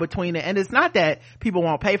paywall between it. And it's not that people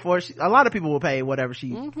won't pay for it. A lot of people will pay whatever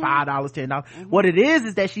 $5, $10. What it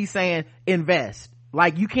is that she's saying invest.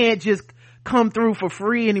 Like you can't just come through for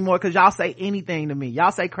free anymore, because y'all say anything to me. Y'all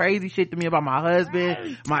say crazy shit to me about my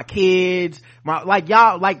husband, my kids,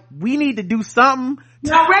 we need to do something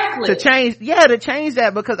to change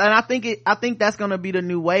that, because, and I think that's gonna be the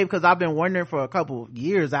new wave, because I've been wondering for a couple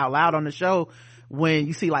years out loud on the show, when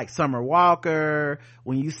you see like Summer Walker,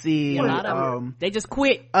 when you see they just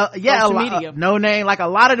quit social media. No name, like a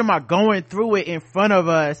lot of them are going through it in front of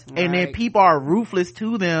us, and then people are ruthless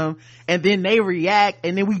to them, and then they react,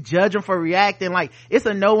 and then we judge them for reacting. Like it's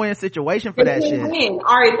a no-win situation for that shit.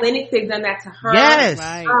 Ari Lennox, they've done that to her. Yes.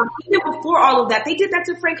 Right. Even before all of that, they did that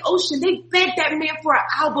to Frank Ocean. They begged that man for an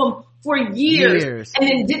album for years, and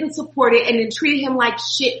then didn't support it, and then treated him like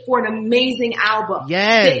shit for an amazing album.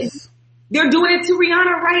 Yes. They're doing it to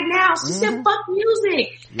Rihanna right now. She said, fuck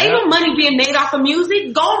music. Yep. Ain't no money being made off of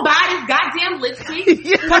music. Go and buy this goddamn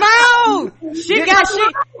lipstick. Come on. She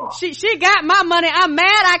got my money. I'm mad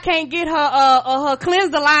I can't get her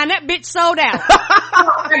cleanser line. That bitch sold out.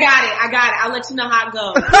 I got it. I'll let you know how it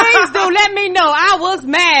goes. Please do let me know. I was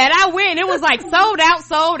mad. I went. It was like sold out.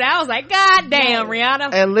 I was like, God damn,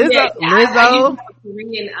 Rihanna. And Lizzo. I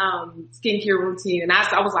Korean skincare routine, and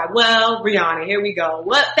I was like, well, Rihanna, here we go.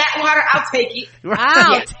 What, that water? I'll take it.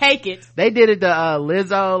 I'll take it. They did it to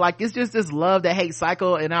Lizzo. Like it's just this love to hate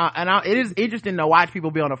cycle, and it is interesting to watch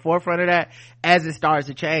people be on the forefront of that as it starts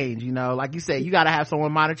to change. You know, like you said, you got to have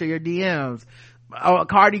someone monitor your DMs.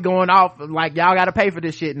 Cardi going off like y'all gotta pay for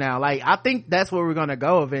this shit now. Like I think that's where we're gonna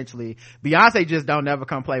go eventually. Beyonce just don't never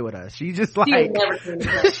come play with us. She just like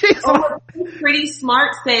Pretty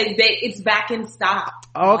Smart says that it's back in stock.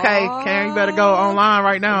 Okay, Karen, you better go online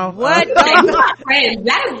right now. What?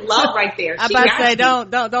 That is love right there. I'm about to say,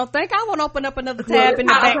 don't think I want to open up another tab in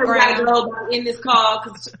the background. Go in this call,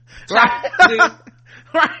 cause right.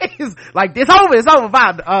 Right, like it's over.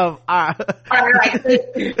 Fine.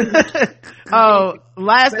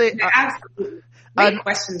 Last thing. Great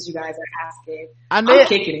questions you guys are asking. I'm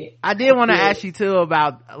kicking it. I did want to ask you too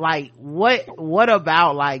about like what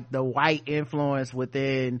about like the white influence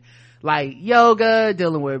within like yoga,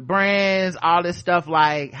 dealing with brands, all this stuff.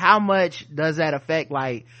 Like how much does that affect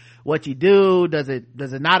like what you do? Does it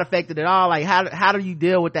not affect it at all? Like how do you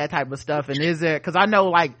deal with that type of stuff? And is there, because I know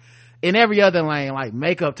like in every other lane, like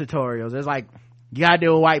makeup tutorials, there's like you gotta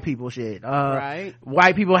deal with white people shit. Right.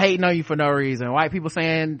 White people hating on you for no reason. White people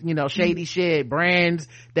saying, you know, shady shit. Brands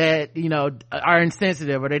that, you know, are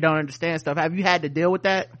insensitive or they don't understand stuff. Have you had to deal with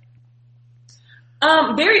that?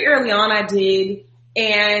 Very early on I did.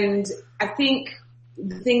 And I think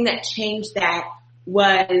the thing that changed that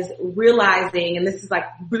was realizing, and this is like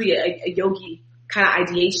really a yogi kind of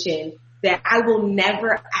ideation, that I will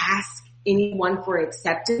never ask anyone for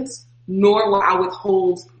acceptance, nor will I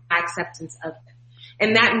withhold my acceptance of them.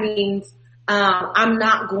 And that means I'm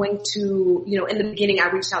not going to, you know, in the beginning I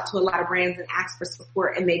reached out to a lot of brands and asked for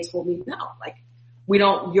support, and they told me no, like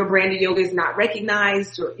your brand of yoga is not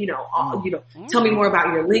recognized, or tell me more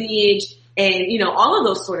about your lineage, and all of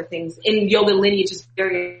those sort of things. And yoga lineage is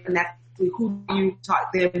very, and that's who you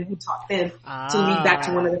taught them and who taught them, to lead back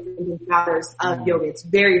to one of the founding fathers of yoga. It's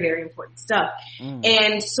very, very important stuff.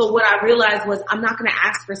 And so what I realized was I'm not going to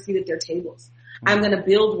ask for a seat at their tables. I'm going to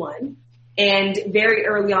build one. And very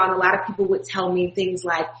early on, a lot of people would tell me things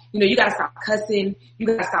like, you got to stop cussing. You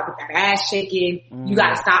got to stop with that ass shaking. You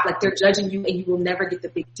got to stop, like they're judging you and you will never get the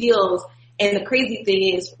big deals. And the crazy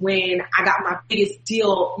thing is, when I got my biggest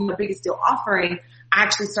deal offering, I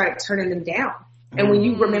actually started turning them down. And when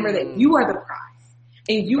you remember that you are the prize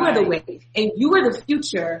and you are the wave and you are the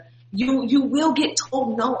future, you will get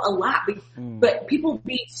told no a lot, but people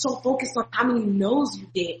be so focused on how many no's you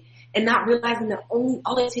get and not realizing that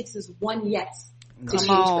all it takes is one yes to change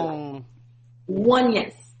your life. One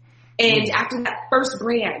yes. And after that first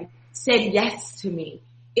brand said yes to me,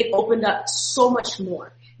 it opened up so much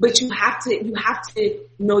more. But you have to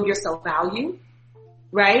know your self-value,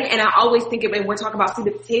 right? And I always think of, and we're talking about seat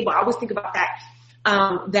at the table, I always think about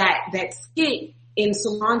that skit in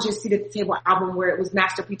Solange's Seat at the Table album where it was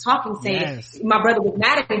Master P talking, saying, my brother was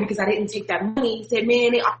mad at me because I didn't take that money. He said,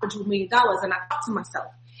 man, they offered you $1 million. And I thought to myself,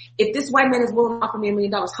 if this white man is willing to offer me $1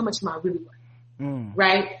 million, how much am I really worth?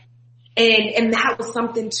 Right? And that was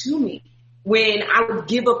something to me when I would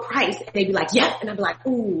give a price and they'd be like, yes. And I'd be like,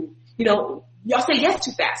 ooh, you know, y'all say yes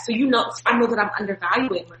too fast. So, so I know that I'm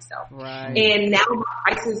undervaluing myself. Right. And now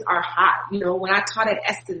my prices are high. You know, when I taught at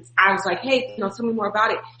Essence, I was like, hey, tell me more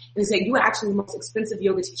about it. And they said, you were actually the most expensive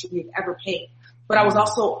yoga teacher we've ever paid. But I was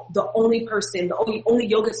also the only person, the only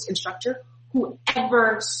yoga instructor who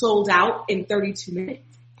ever sold out in 32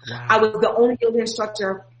 minutes. Wow. I was the only yoga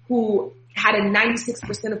instructor who had a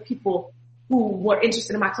 96% of people who were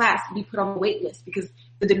interested in my class to be put on the wait list because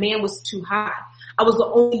the demand was too high. I was the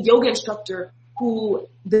only yoga instructor who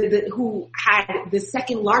had the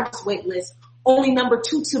second largest wait list, only number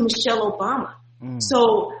 2 to Michelle Obama.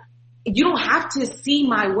 So you don't have to see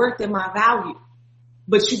my worth and my value,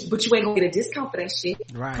 but you ain't gonna get a discount for that shit.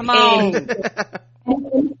 Right. Come on. And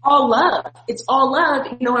it's all love. It's all love.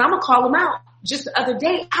 You know, and I'm gonna call them out. Just the other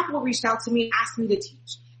day, Apple reached out to me and asked me to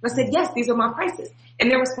teach. And I said, yes, these are my prices. And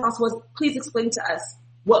their response was, please explain to us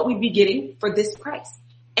what we'd be getting for this price.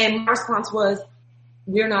 And my response was,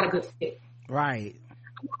 we're not a good fit. Right.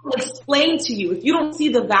 I'll explain to you. If you don't see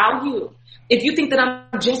the value, if you think that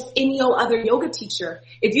I'm just any old other yoga teacher,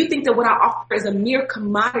 if you think that what I offer is a mere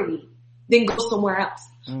commodity, then go somewhere else.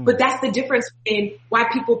 But that's the difference in why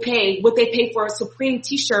people pay what they pay for a Supreme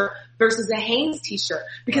t-shirt versus a Hanes t-shirt,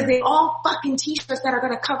 because they all fucking t-shirts that are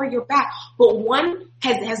going to cover your back. But one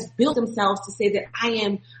has built themselves to say that I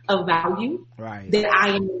am of value, that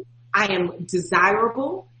I am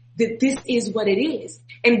desirable, that this is what it is.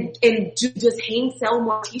 And does Hanes sell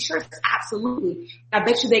more t-shirts? Absolutely. I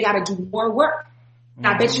bet you they got to do more work.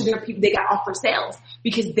 I bet you there are people, they got offer sales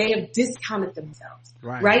because they have discounted themselves,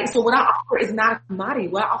 right? So what I offer is not a commodity.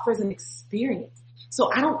 What I offer is an experience.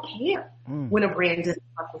 So I don't care when a brand doesn't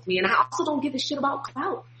fuck with me. And I also don't give a shit about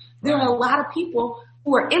clout. There are a lot of people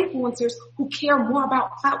who are influencers who care more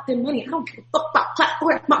about clout than money. I don't give a fuck about clout.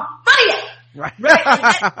 Where's my money at? Right?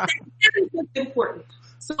 That is what's important.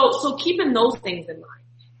 So keeping those things in mind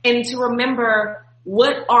and to remember,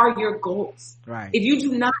 what are your goals? Right. If you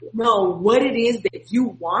do not know what it is that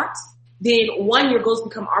you want, then one, your goals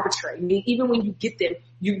become arbitrary. I mean, even when you get them,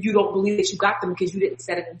 you don't believe that you got them because you didn't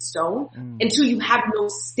set it in stone. And two, you have no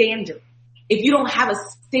standard. If you don't have a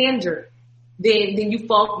standard, then you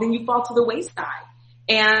fall to the wayside.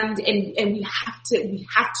 And we have to,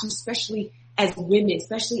 especially as women,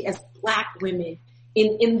 especially as Black women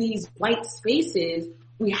in these white spaces,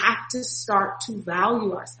 we have to start to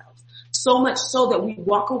value ourselves. So much so that we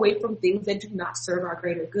walk away from things that do not serve our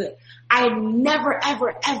greater good. I never,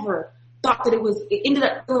 ever, ever thought that it ended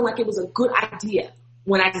up feeling like it was a good idea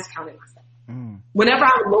when I discounted myself. Whenever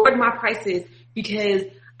I lowered my prices because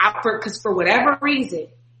for whatever reason,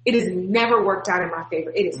 it has never worked out in my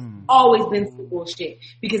favor. It has always been some bullshit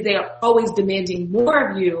because they are always demanding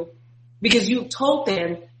more of you because you told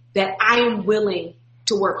them that I am willing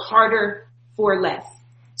to work harder for less.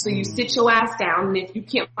 So you sit your ass down, and if you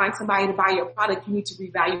can't find somebody to buy your product, you need to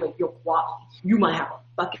reevaluate your quality. You might have a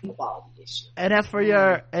fucking quality issue. And that's for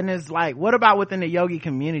and it's like, what about within the yogi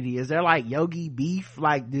community? Is there like yogi beef?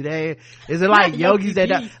 Like, is it like yogis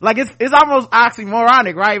that, like, it's almost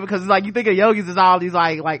oxymoronic, right? Because it's like, you think of yogis as all these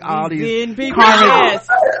like all these karmic. The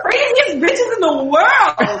craziest bitches in the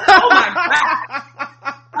world. Oh my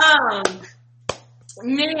God.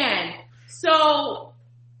 Man. So,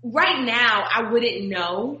 right now, I wouldn't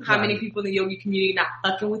know how many people in the yogi community not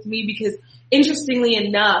fucking with me because, interestingly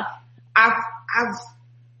enough, I've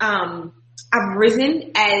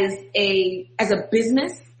risen as a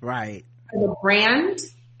business, right, as a brand,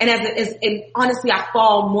 and and honestly, I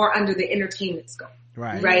fall more under the entertainment scope,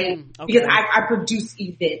 right, okay. Because I produce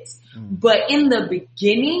events. But in the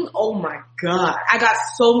beginning, oh my God, I got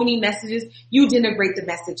so many messages. You denigrate the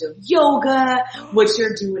message of yoga. What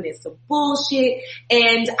you're doing is some bullshit.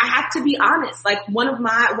 And I have to be honest. Like one of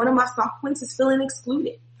my soft points is feeling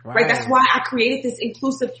excluded. Right. That's why I created this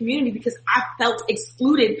inclusive community because I felt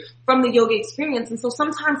excluded from the yoga experience. And so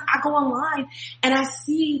sometimes I go online and I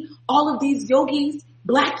see all of these yogis,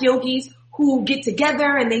 Black yogis, who get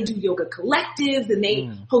together and they do yoga collectives and they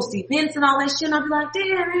host events and all that shit. And I'll be like,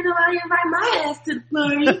 damn, ain't nobody invite my ass to the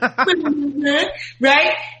party.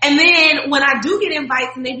 Right? And then when I do get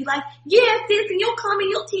invites and they be like, yeah, sis, and you'll come and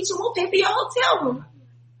you'll teach and we'll pay for your hotel room.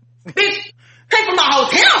 Bitch, pay for my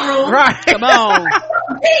hotel room. Right. Come on.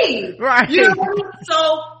 Right. You know what I mean?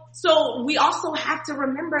 So we also have to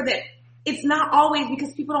remember that it's not always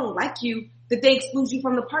because people don't like you that they exclude you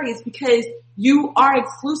from the party. It's because you are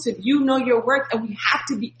exclusive. You know your worth, and we have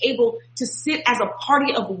to be able to sit as a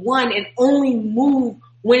party of one and only move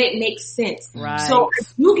when it makes sense. Right. So I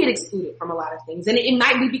do get excluded from a lot of things. And it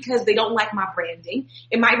might be because they don't like my branding.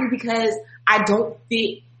 It might be because I don't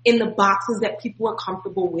fit in the boxes that people are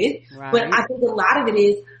comfortable with. Right. But I think a lot of it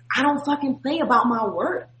is I don't fucking play about my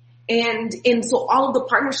worth. And so all of the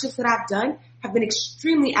partnerships that I've done have been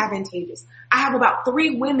extremely advantageous. I have about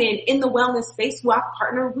 3 women in the wellness space who I've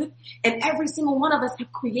partnered with, and every single one of us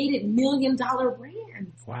have created $1 million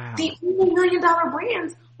brands. Wow. They own $1 million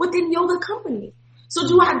brands within yoga companies. So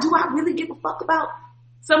do I really give a fuck about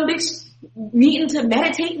some bitch needing to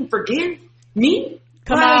meditate and forgive me?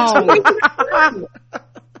 Come on.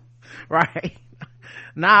 Right.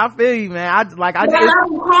 Nah, I feel you, man. I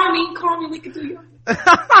call me, we can do yoga.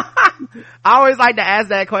 I always like to ask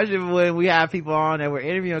that question when we have people on that we're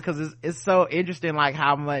interviewing, because it's so interesting, like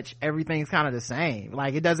how much everything's kind of the same.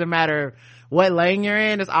 Like it doesn't matter what lane you're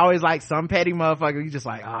in, it's always like some petty motherfucker. You just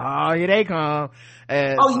like, oh, here they come.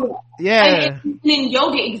 And, yeah. And in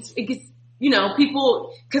yoga, it gets, you know,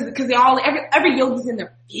 people, cause they all, every yogi's in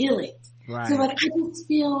their feelings. Right. So like, I just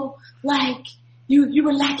feel like you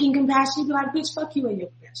were lacking compassion. You'd be like, bitch, fuck you and your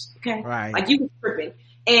compassion. Okay. Right. Like you were tripping.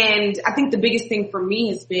 And I think the biggest thing for me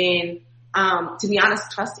has been, to be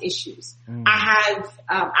honest, trust issues. I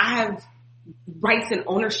have rights and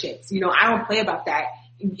ownerships. You know, I don't play about that.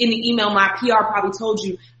 In the email, my PR probably told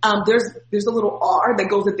you, there's a little R that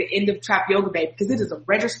goes at the end of Trap Yoga Bae because it is a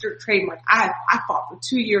registered trademark. I fought for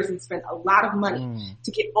 2 years and spent a lot of money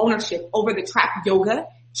to get ownership over the Trap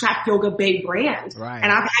Yoga Bae brand. Right.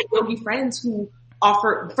 And I've had yogi friends who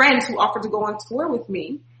offered to go on tour with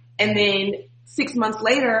me. And then 6 months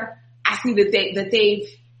later, I see that they've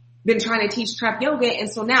been trying to teach trap yoga, and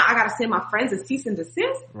so now I gotta send my friends a cease and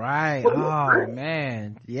desist. Right. Oh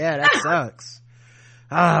man. Yeah, that sucks.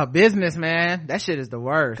 Business, man. That shit is the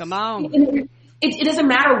worst. Come on. It doesn't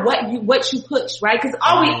matter what you push, right? Because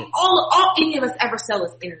all any of us ever sell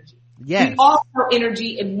is energy. Yes. We all sell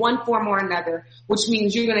energy in one form or another, which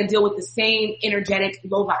means you're gonna deal with the same energetic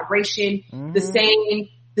low vibration, the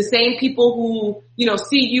same people who, you know,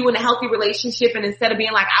 see you in a healthy relationship, and instead of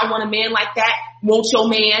being like, I want a man like that, want your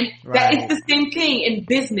man. Right. That is the same thing in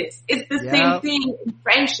business. It's the same thing in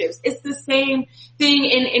friendships. It's the same thing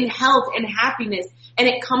in health and happiness. And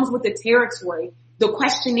it comes with the territory. The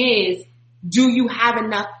question is, do you have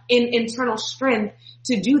enough internal strength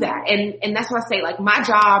to do that? And that's what I say, like my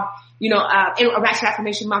job, you know, in a ratchet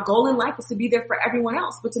affirmation, my goal in life is to be there for everyone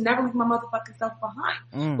else, but to never leave my motherfucking self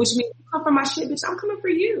behind, which means you come for my shit, bitch, I'm coming for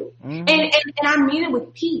you. And I mean it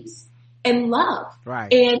with peace and love.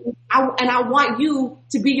 Right. And I want you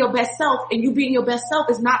to be your best self, and you being your best self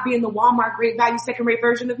is not being the Walmart great value second rate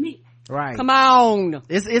version of me. Right. Come on.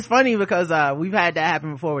 It's funny because we've had that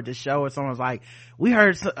happen before with the show where someone's like, we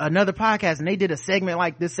heard another podcast and they did a segment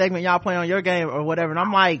like this segment y'all play on your game or whatever, and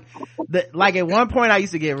I'm like, like at one point I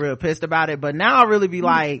used to get real pissed about it, but now I really be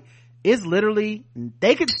like, it's literally,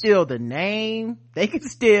 they could steal the name, they could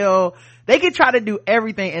try to do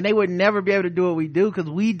everything, and they would never be able to do what we do, because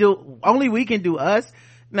only we can do us.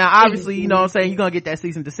 Now, obviously, you know what I'm saying, you're gonna get that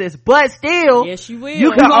cease and desist, but still, yes, you will.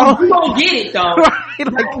 You gonna get it though. Right,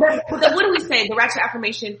 like, but what do we say? The ratchet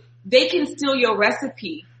affirmation, they can steal your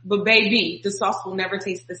recipe, but baby, the sauce will never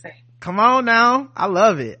taste the same. Come on now. I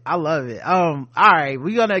love it. All right,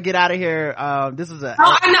 we're gonna get out of here. This is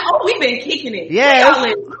I know. We've been kicking it. Yeah.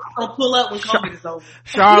 Gonna pull up when COVID is over.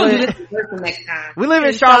 Charlotte. Next time. We live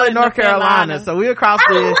in Charlotte, North Carolina, so we're across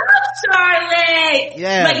I the. love Charlotte.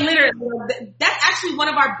 Yeah. Like literally, that's actually one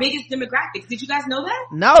of our biggest demographics. Did you guys know that?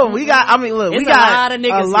 No, we got, I mean, look, It's we got a lot of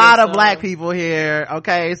niggas a lot here, of black people here.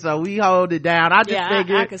 Okay. So we hold it down. I just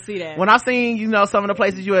figured. I could see that. When I seen, you know, some of the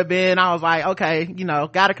places you had been, I was like, okay, you know,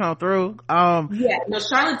 gotta come through. Yeah, no,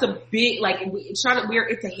 Charlotte's a big, like, Charlotte,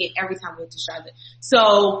 it's a hit every time we go to Charlotte.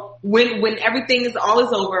 So when everything is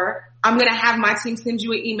over, I'm going to have my team send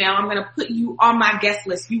you an email. I'm going to put you on my guest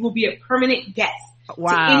list. You will be a permanent guest.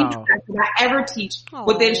 Wow. To any class that I ever teach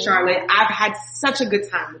within Charlotte. I've had such a good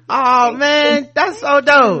time with you. Oh man, that's so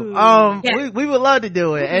dope. Yeah. We would love to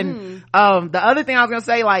do it. And the other thing I was gonna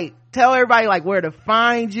say, like, tell everybody like where to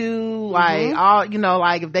find you, like all, you know,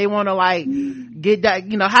 like if they want to like get that,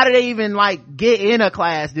 how do they even like get in a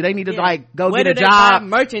class? Do they need to like go Where get a do they job? buy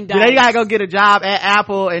merchandise? Do they gotta go get a job at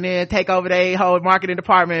Apple and then take over their whole marketing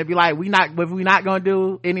department and be like, we not gonna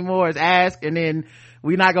do anymore is ask, and then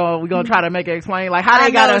we're gonna try to make it explain like how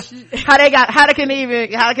they can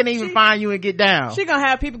even find you and get down. She gonna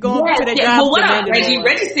have people going to their jobs. Well, what up, Reggie?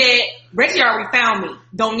 Reggie said Reggie already found me.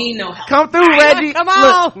 Don't need no help. Come through, Reggie. Come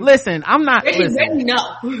on. Look, listen, I'm not. Reggie, listen. no.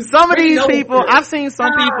 Some of these people, I've seen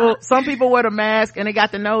some people wear the mask and they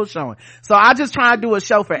got the nose showing. So I just try to do a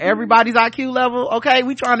show for everybody's IQ level. Okay,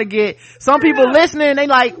 we trying to get some people listening. They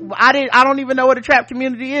like, I don't even know what a trap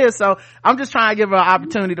community is. So I'm just trying to give her an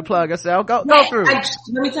opportunity to plug herself. Go through. Let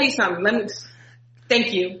me tell you something.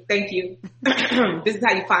 Thank you. This is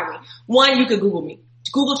how you find me. One, you could Google me.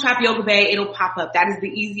 Google Trap Yoga Bae, it'll pop up. That is the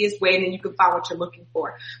easiest way, and then you can find what you're looking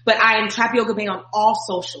for. But I am Trap Yoga Bae on all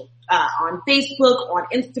social, on Facebook, on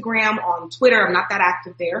Instagram, on Twitter. I'm not that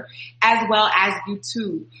active there, as well as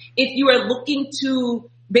YouTube. If you are looking to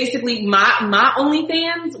basically my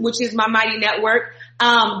OnlyFans, which is my mighty network,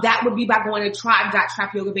 that would be by going to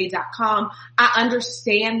tribe.trapyogabae.com. I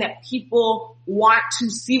understand that people want to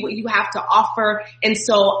see what you have to offer, and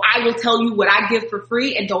so I will tell you what I give for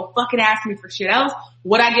free, and don't fucking ask me for shit else.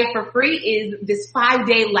 What I give for free is this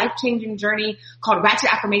 5-day life-changing journey called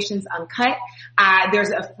Ratchet Affirmations Uncut. There's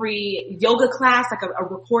a free yoga class, like a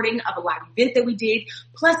recording of a live event that we did.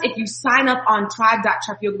 Plus, if you sign up on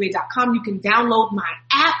tribe.trapyogabae.com, you can download my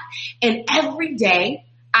app, and every day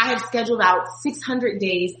I have scheduled out 600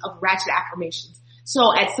 days of Ratchet Affirmations.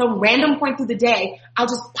 So at some random point through the day, I'll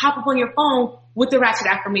just pop up on your phone with the Ratchet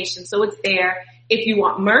Affirmation. So it's there. If you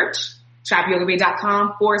want merch,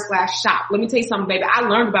 trapyogabae.com/shop. Let me tell you something, baby. I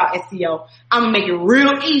learned about SEO. I'm gonna make it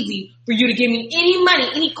real easy for you to give me any money,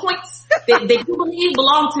 any coins that you believe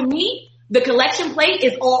belong to me. The collection plate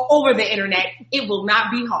is all over the internet. It will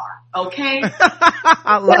not be hard. Okay?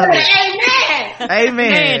 I love it. Amen.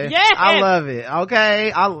 Amen. Yes. I love it.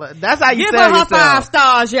 Okay. That's how you Give sell her yourself. 5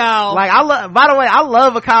 stars, y'all. Like by the way, I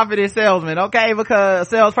love a confident salesman, okay? Because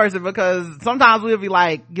sometimes we'll be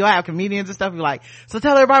like, you'll have comedians and stuff, be like, so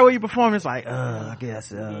tell everybody where you perform. It's like, I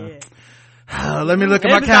guess, let me look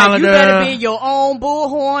at my calendar. You better be your own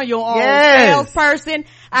bullhorn, your own salesperson.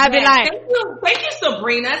 I'd be like, thank you,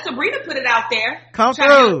 Sabrina. Sabrina put it out there. Come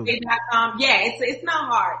through. Yeah, it's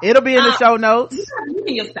not hard. It'll be in the show notes. You gotta believe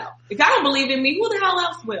in yourself. If I don't believe in me, who the hell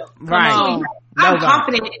else will? Right. So I'm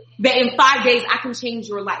confident that in 5 days I can change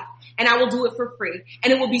your life. And I will do it for free.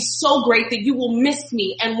 And it will be so great that you will miss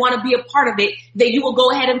me and want to be a part of it, that you will go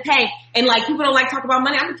ahead and pay. And like, people don't like talk about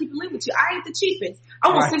money. I'm going to keep it real with you. I ain't the cheapest. I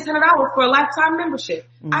want $600 for a lifetime membership.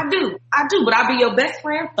 I do. But I'll be your best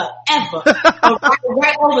friend forever.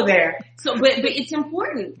 right over there. So, but it's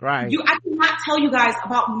important. Right. I cannot tell you guys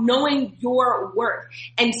about knowing your worth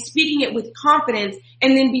and speaking it with confidence,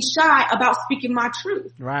 and then be shy about speaking my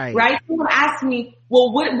truth. Right. People ask me,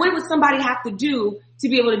 well, what would somebody have to do to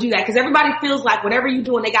be able to do that? Because everybody feels like whatever you're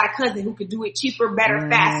doing, they got a cousin who could do it cheaper, better,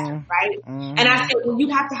 faster, right? And I said, well,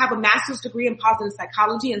 you'd have to have a master's degree in positive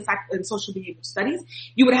psychology and social behavioral studies.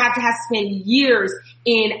 You would have to spent years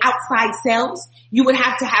in outside sales. You would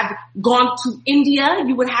have to have gone to India.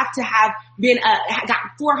 You would have to have been got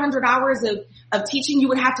 400 hours of teaching. You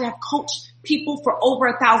would have to have coached people for over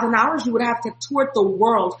 1,000 hours. You would have to tour the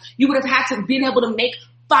world. You would have had to been able to make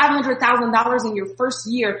 $500,000 in your first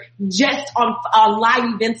year just on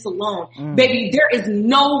live events alone. Baby, there is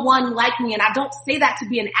no one like me, and I don't say that to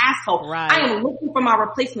be an asshole. Right. I am looking for my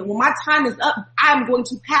replacement. When my time is up, I'm going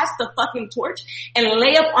to pass the fucking torch and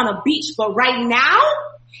lay up on a beach. But right now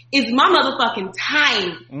is my motherfucking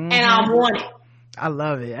time, and I want it. I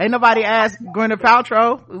love it. Ain't nobody asked Gwyneth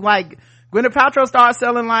Paltrow. Like, Gwyneth Paltrow started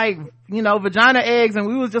selling like, vagina eggs, and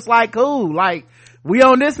we was just like, cool, like, we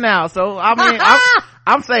on this now. So I mean,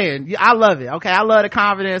 I'm saying, I love it. Okay. I love the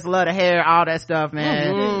confidence, love the hair, all that stuff,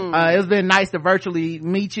 man. It's been nice to virtually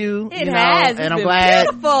meet you. It has. And I'm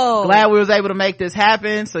beautiful. glad we was able to make this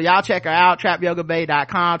happen. So y'all check her out,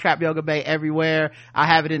 trapyogabae.com, Trap Yoga Bae everywhere. I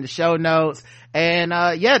have it in the show notes. And,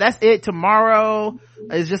 that's it. Tomorrow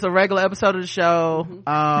is just a regular episode of the show.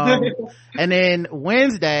 And then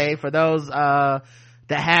Wednesday, for those,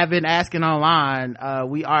 that have been asking online,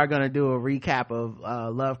 we are going to do a recap of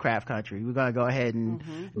Lovecraft Country. We're going to go ahead and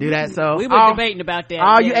do that. So we were debating about that.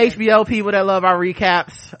 All you HBO people that love our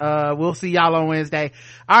recaps, we'll see y'all on Wednesday.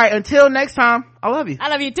 All right, until next time, I love you. I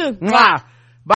love you too. Mwah.